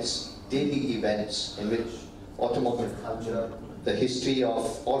events, daily events, in which automotive culture, the history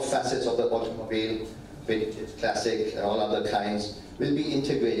of all facets of the automobile, vintage, classic, and all other kinds, will be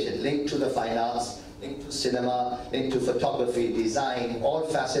integrated, linked to the fine arts, linked to cinema, linked to photography, design, all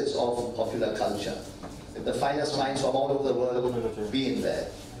facets of popular culture. With the finest minds from all over the world being there.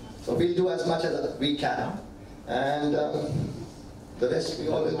 So we'll do as much as we can, and the rest we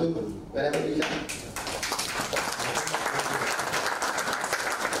all will do whenever we can.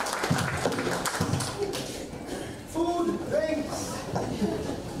 Food, drinks.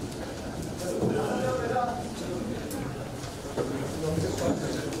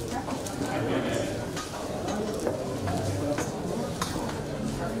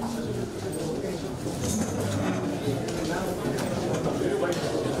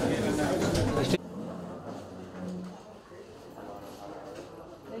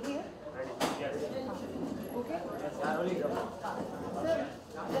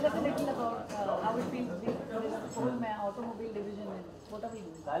 Tell us a little about how it feels to be this whole automobile division. What are we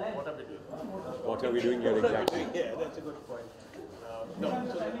doing? What are we doing here exactly? Yeah, that's a good point. No,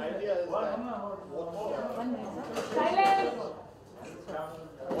 so the idea is that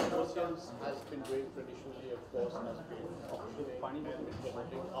what Oceans has been doing traditionally, of course, has been auctioning and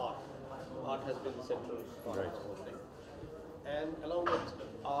promoting art. Art has been the central part of the whole thing. And along with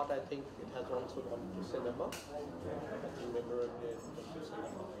art, I think it has also gone to cinema. I think memorably it was to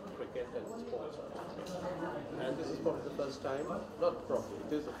cinema, cricket and sports art. And this is probably the first time, not probably,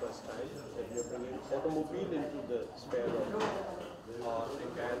 it is the first time that we are bringing automobile into the sphere of art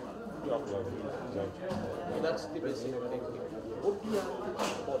and the automobile. So that's the basic thinking. What do you have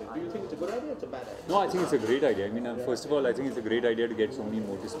about it? Do you think it's a good idea or it's a bad idea? No, I think it's a great idea. I mean, first of all, I think it's a great idea to get so many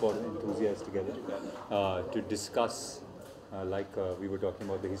motorsport enthusiasts together to discuss, we were talking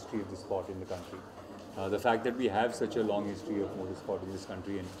about the history of the sport in the country. The fact that we have such a long history of motorsport in this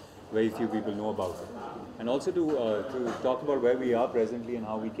country and very few people know about it. And also to talk about where we are presently and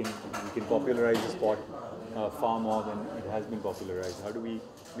how we can popularize the sport far more than it has been popularized? How do we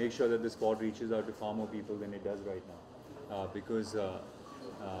make sure that the sport reaches out to far more people than it does right now? Because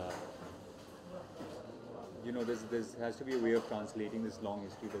you know, there has to be a way of translating this long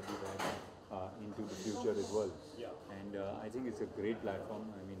history that we've had into the future as well. Yeah. And I think it's a great platform.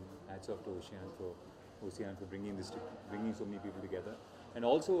 I mean, hats off to Ocean for bringing so many people together. And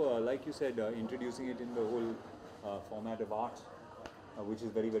also, like you said, introducing it in the whole format of art, which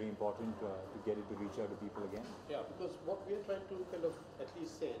is very, very important to get it to reach out to people again. Yeah, because what we are trying to kind of at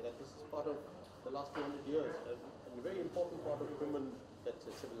least say that this is part of the last 200 years and a very important part of human, let's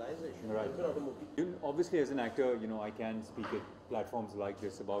say, civilization. Right. Automobile. Obviously, as an actor, you know, I can speak at platforms like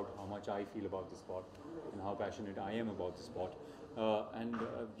this about how much I feel about the sport and how passionate I am about the sport.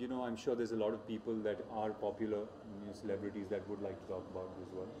 You know, I'm sure there's a lot of people that are popular, you know, celebrities that would like to talk about it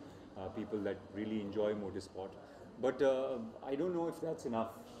as well. People that really enjoy motorsport. But I don't know if that's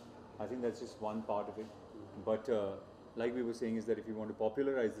enough. I think that's just one part of it. But like we were saying, is that if you want to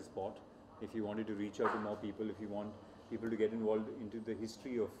popularize the sport, if you wanted to reach out to more people, if you want people to get involved into the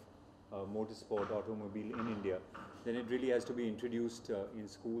history of motorsport, automobile in India, then it really has to be introduced in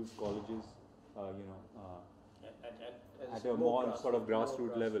schools, colleges, you know, at a more sort of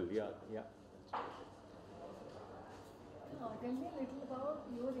grassroots level. Yeah, yeah. Tell me a little about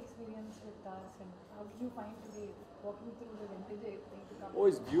your experience with cars and how did you find today walking through the vintage thing to come? Oh,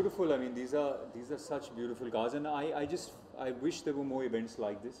 it's beautiful. I mean, these are such beautiful cars, and I wish there were more events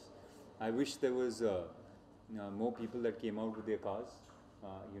like this. I wish there was more people that came out with their cars,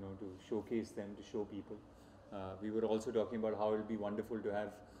 you know, to showcase them, to show people. We were also talking about how it would be wonderful to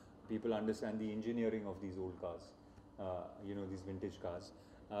have people understand the engineering of these old cars, you know, these vintage cars.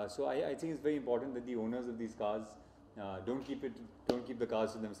 So I think it's very important that the owners of these cars don't keep the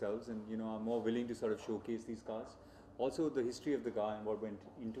cars to themselves, and you know, are more willing to sort of showcase these cars. Also, the history of the car and what went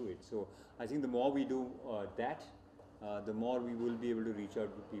into it. So I think the more we do that, the more we will be able to reach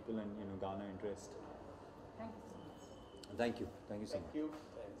out to people and, you know, garner interest. Thank you. Thank you so much. Thank you.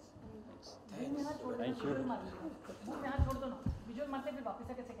 Thank you. Thank you.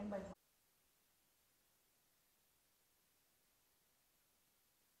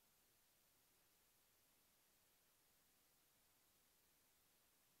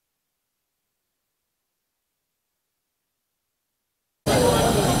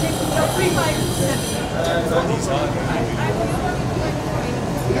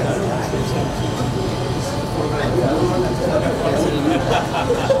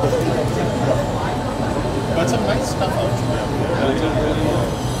 Got some nice stuff out there.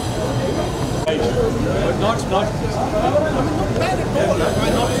 But not bad at all.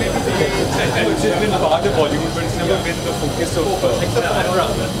 Not maybe it's been part of Bollywood, but it's never been the focus of except on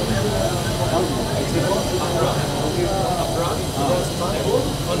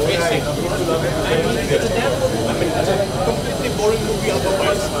racing. I mean, it's a completely boring movie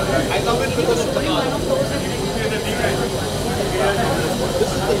otherwise. I love it because of the car.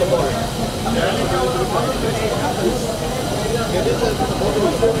 This is the laboratory. It is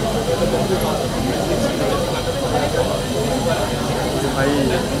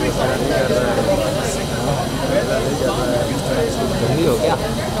हो गया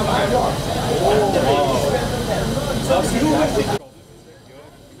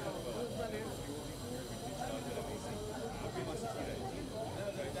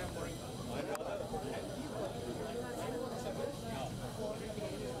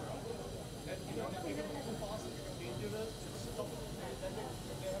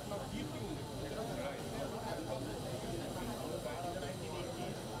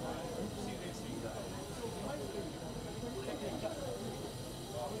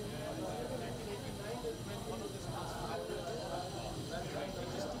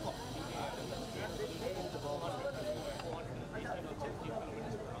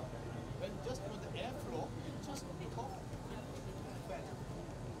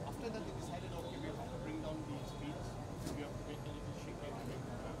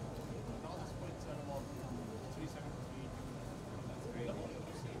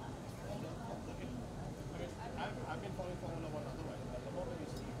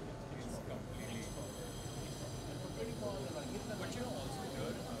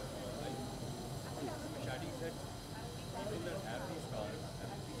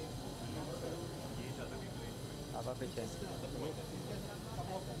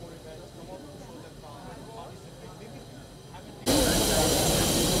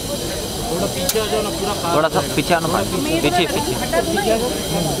थोड़ा सा पीछे आना पीछे पीछे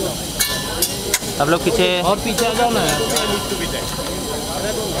सब लोग पीछे और पीछे आ जाओ ना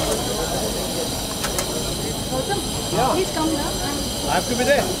I have to be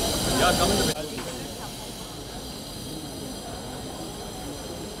there. Yeah, come in the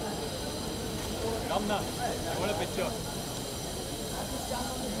This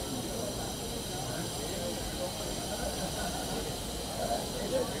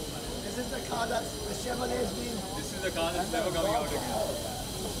is the car that the Chevrolet has been. This is the car that's never coming out again.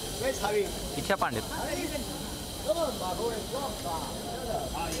 Where's Hari? पीछे Pandit Come on, Babu, it's your car.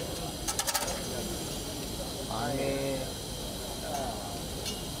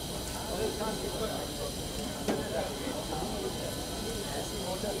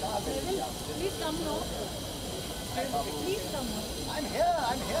 Please come now. Please come. I'm here.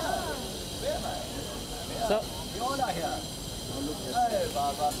 Where am I? Sir. You all are here. Hey,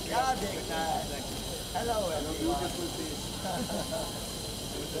 Baba, kya dekhna hai? Hello, beautiful face.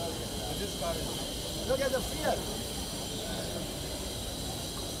 Look at the Fiat.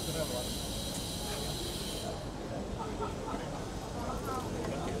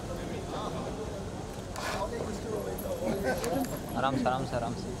 आराम से आराम से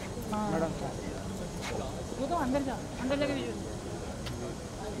आराम से madam वो तो अंदर जाके वीडियो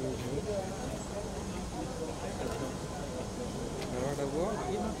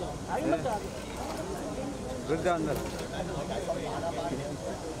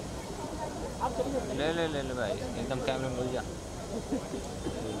ले ले ले ले भाई एकदम कैमरे में भूल जा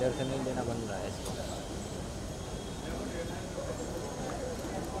इधर से नहीं लेना बन रहा है इसको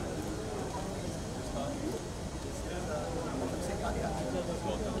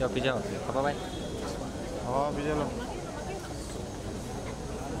क्या पीछे पापा भाई हाँ पीछे लो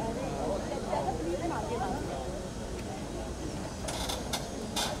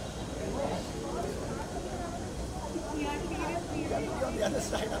On the other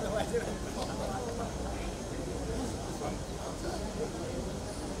side, otherwise it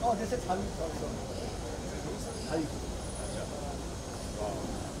Oh, this is Hari also. Hari.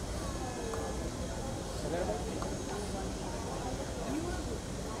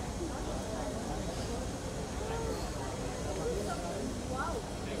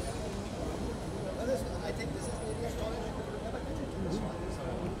 I think this is maybe a storage. You could never get into this one.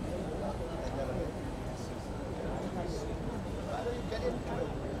 Why don't you get into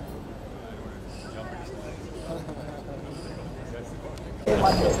it?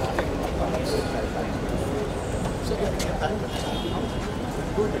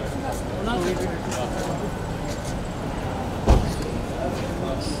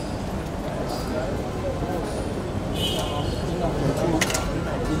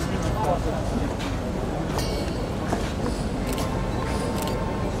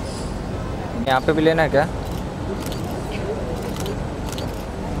 यहाँ पे भी लेना है क्या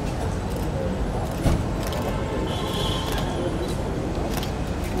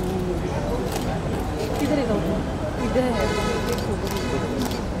इधर है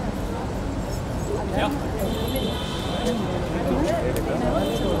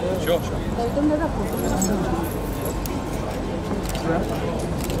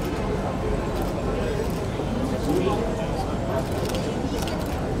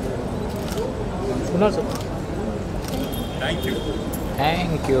Kunal sir. Thank you.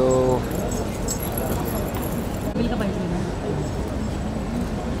 Thank you. Bill का पैसा लेना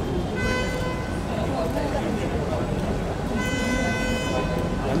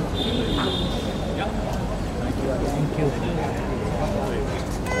Thank you.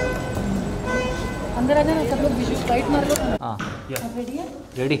 अंदर आ जाना सब लोग विशेष लाइट मार लो हाँ रेडी है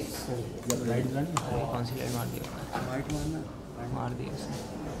रेडी कौन सी लाइट मार दिया मार दिया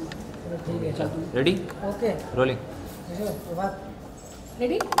ठीक है चल ready okay rolling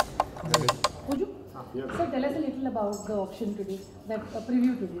ready would you sir tell us a little about the auction today that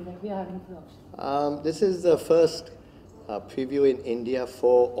preview today that we are having for auction This is the first preview in India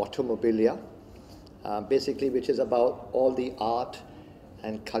for Automobilia, basically which is about all the art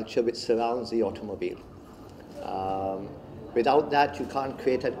and culture which surrounds the automobile. Without that, you can't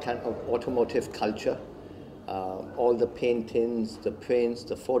create a kind of automotive culture. All the paintings, the prints,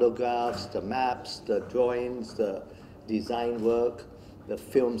 the photographs, the maps, the drawings, the design work, the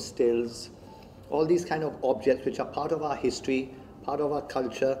film stills, all these kind of objects which are part of our history, part of our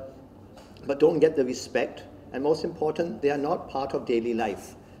culture, but don't get the respect. And most important, they are not part of daily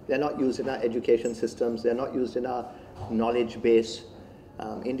life. They're not used in our education systems. They're not used in our knowledge base.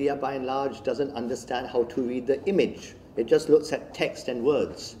 India, by and large, doesn't understand how to read the image. It just looks at text and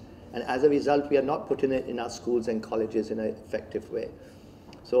words. And as a result, we are not putting it in our schools and colleges in an effective way.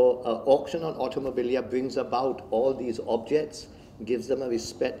 So auction on Automobilia brings about all these objects, gives them a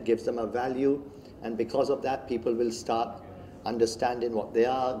respect, gives them a value, and because of that, people will start understanding what they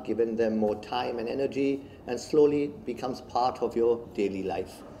are, giving them more time and energy, and slowly becomes part of your daily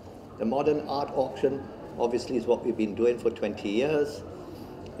life. The modern art auction obviously is what we've been doing for 20 years.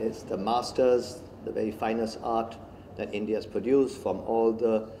 It's the masters, the very finest art that India has produced, from all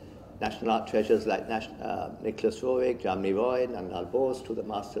the national art treasures like Nicholas Roerich, Jamni Roy, Nandlal Bose, to the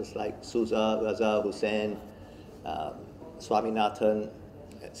masters like Souza, Raza, Hussain, Swaminathan,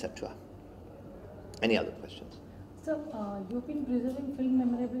 etc. Any other questions? So, you've been preserving film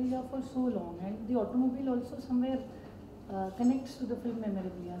memorabilia for so long, and the automobile also somewhere connects to the film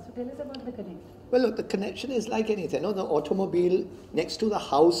memorabilia. So, tell us about the connect. Well, look, the connection is like anything. No, the automobile, next to the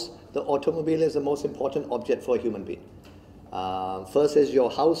house, the automobile is the most important object for a human being. First is your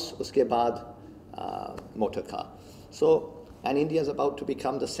house, uske baad motor car. So, and India is about to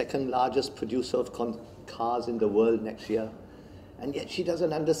become the second largest producer of cars in the world next year. And yet she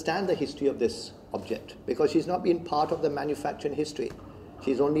doesn't understand the history of this object because she's not been part of the manufacturing history.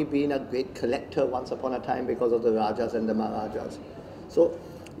 She's only been a great collector once upon a time because of the Rajas and the Maharajas. So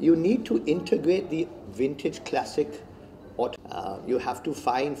you need to integrate the vintage classic. You have to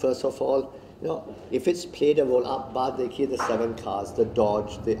find, first of all, you know, if it's played a role, up baad dekhiye the 7 cars, the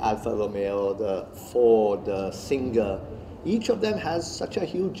Dodge, the Alfa Romeo, the Ford, the Singer, each of them has such a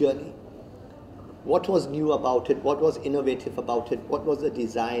huge journey. What was new about it? What was innovative about it? What was the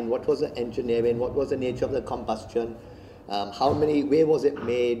design? What was the engineering? What was the nature of the combustion? Where was it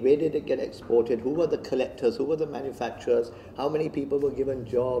made? Where did it get exported? Who were the collectors? Who were the manufacturers? How many people were given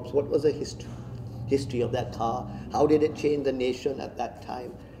jobs? What was the history of that car? How did it change the nation at that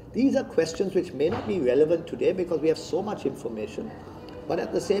time? These are questions which may not be relevant today because we have so much information. But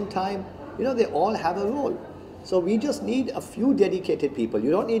at the same time, you know, they all have a role. So we just need a few dedicated people.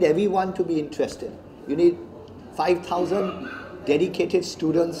 You don't need everyone to be interested. You need 5,000 dedicated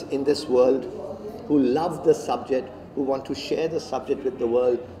students in this world who love the subject, who want to share the subject with the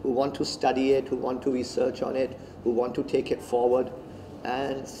world, who want to study it, who want to research on it, who want to take it forward.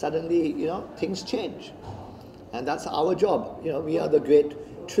 And suddenly, you know, things change. And that's our job. You know, we are the great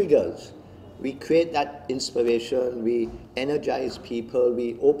triggers. We create that inspiration, we energize people,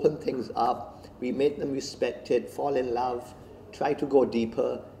 we open things up, we make them respect it, fall in love, try to go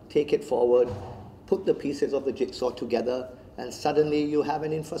deeper, take it forward, put the pieces of the jigsaw together, and suddenly you have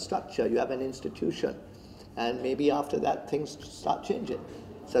an infrastructure, you have an institution. And maybe after that, things start changing.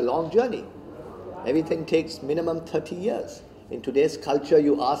 It's a long journey. Everything takes minimum 30 years. In today's culture,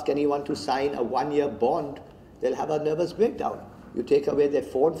 you ask anyone to sign a 1-year bond, they'll have a nervous breakdown. You take away their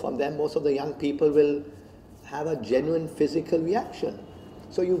phone from them, most of the young people will have a genuine physical reaction.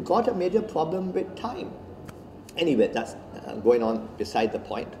 So you've got a major problem with time. Anyway, that's going on beside the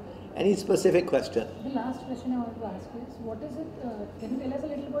point. Any specific question? The last question I want to ask is, what is it, can you tell us a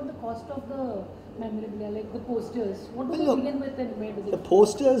little about the cost of the memorabilia, like the posters? What do they begin with and where do they? The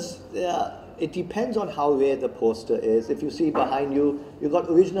posters, it depends on how rare the poster is. If you see behind you, you've got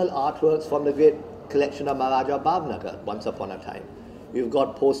original artworks from the great collection of Maharaja Bhavnagar, once upon a time. You've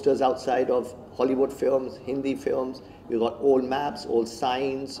got posters outside of Hollywood films, Hindi films. You've got old maps, old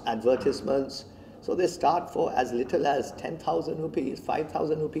signs, advertisements. So they start for as little as 10,000 rupees,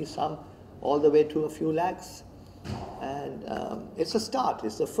 5,000 rupees some, all the way to a few lakhs. And it's a start,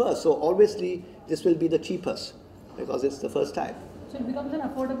 it's the first. So obviously this will be the cheapest because it's the first time. So it becomes an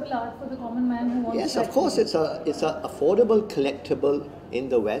affordable art for the common man who wants to. Yes, of course, it's a affordable collectible in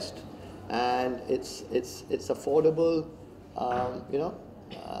the West, and it's affordable. You know,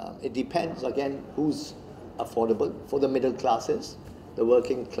 it depends again who's affordable. For the middle classes, the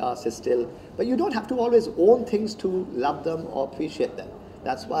working class is still. But you don't have to always own things to love them or appreciate them.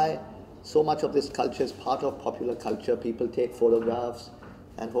 That's why so much of this culture is part of popular culture. People take photographs,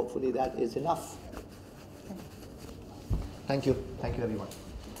 and hopefully that is enough. Thank you. Thank you, everyone.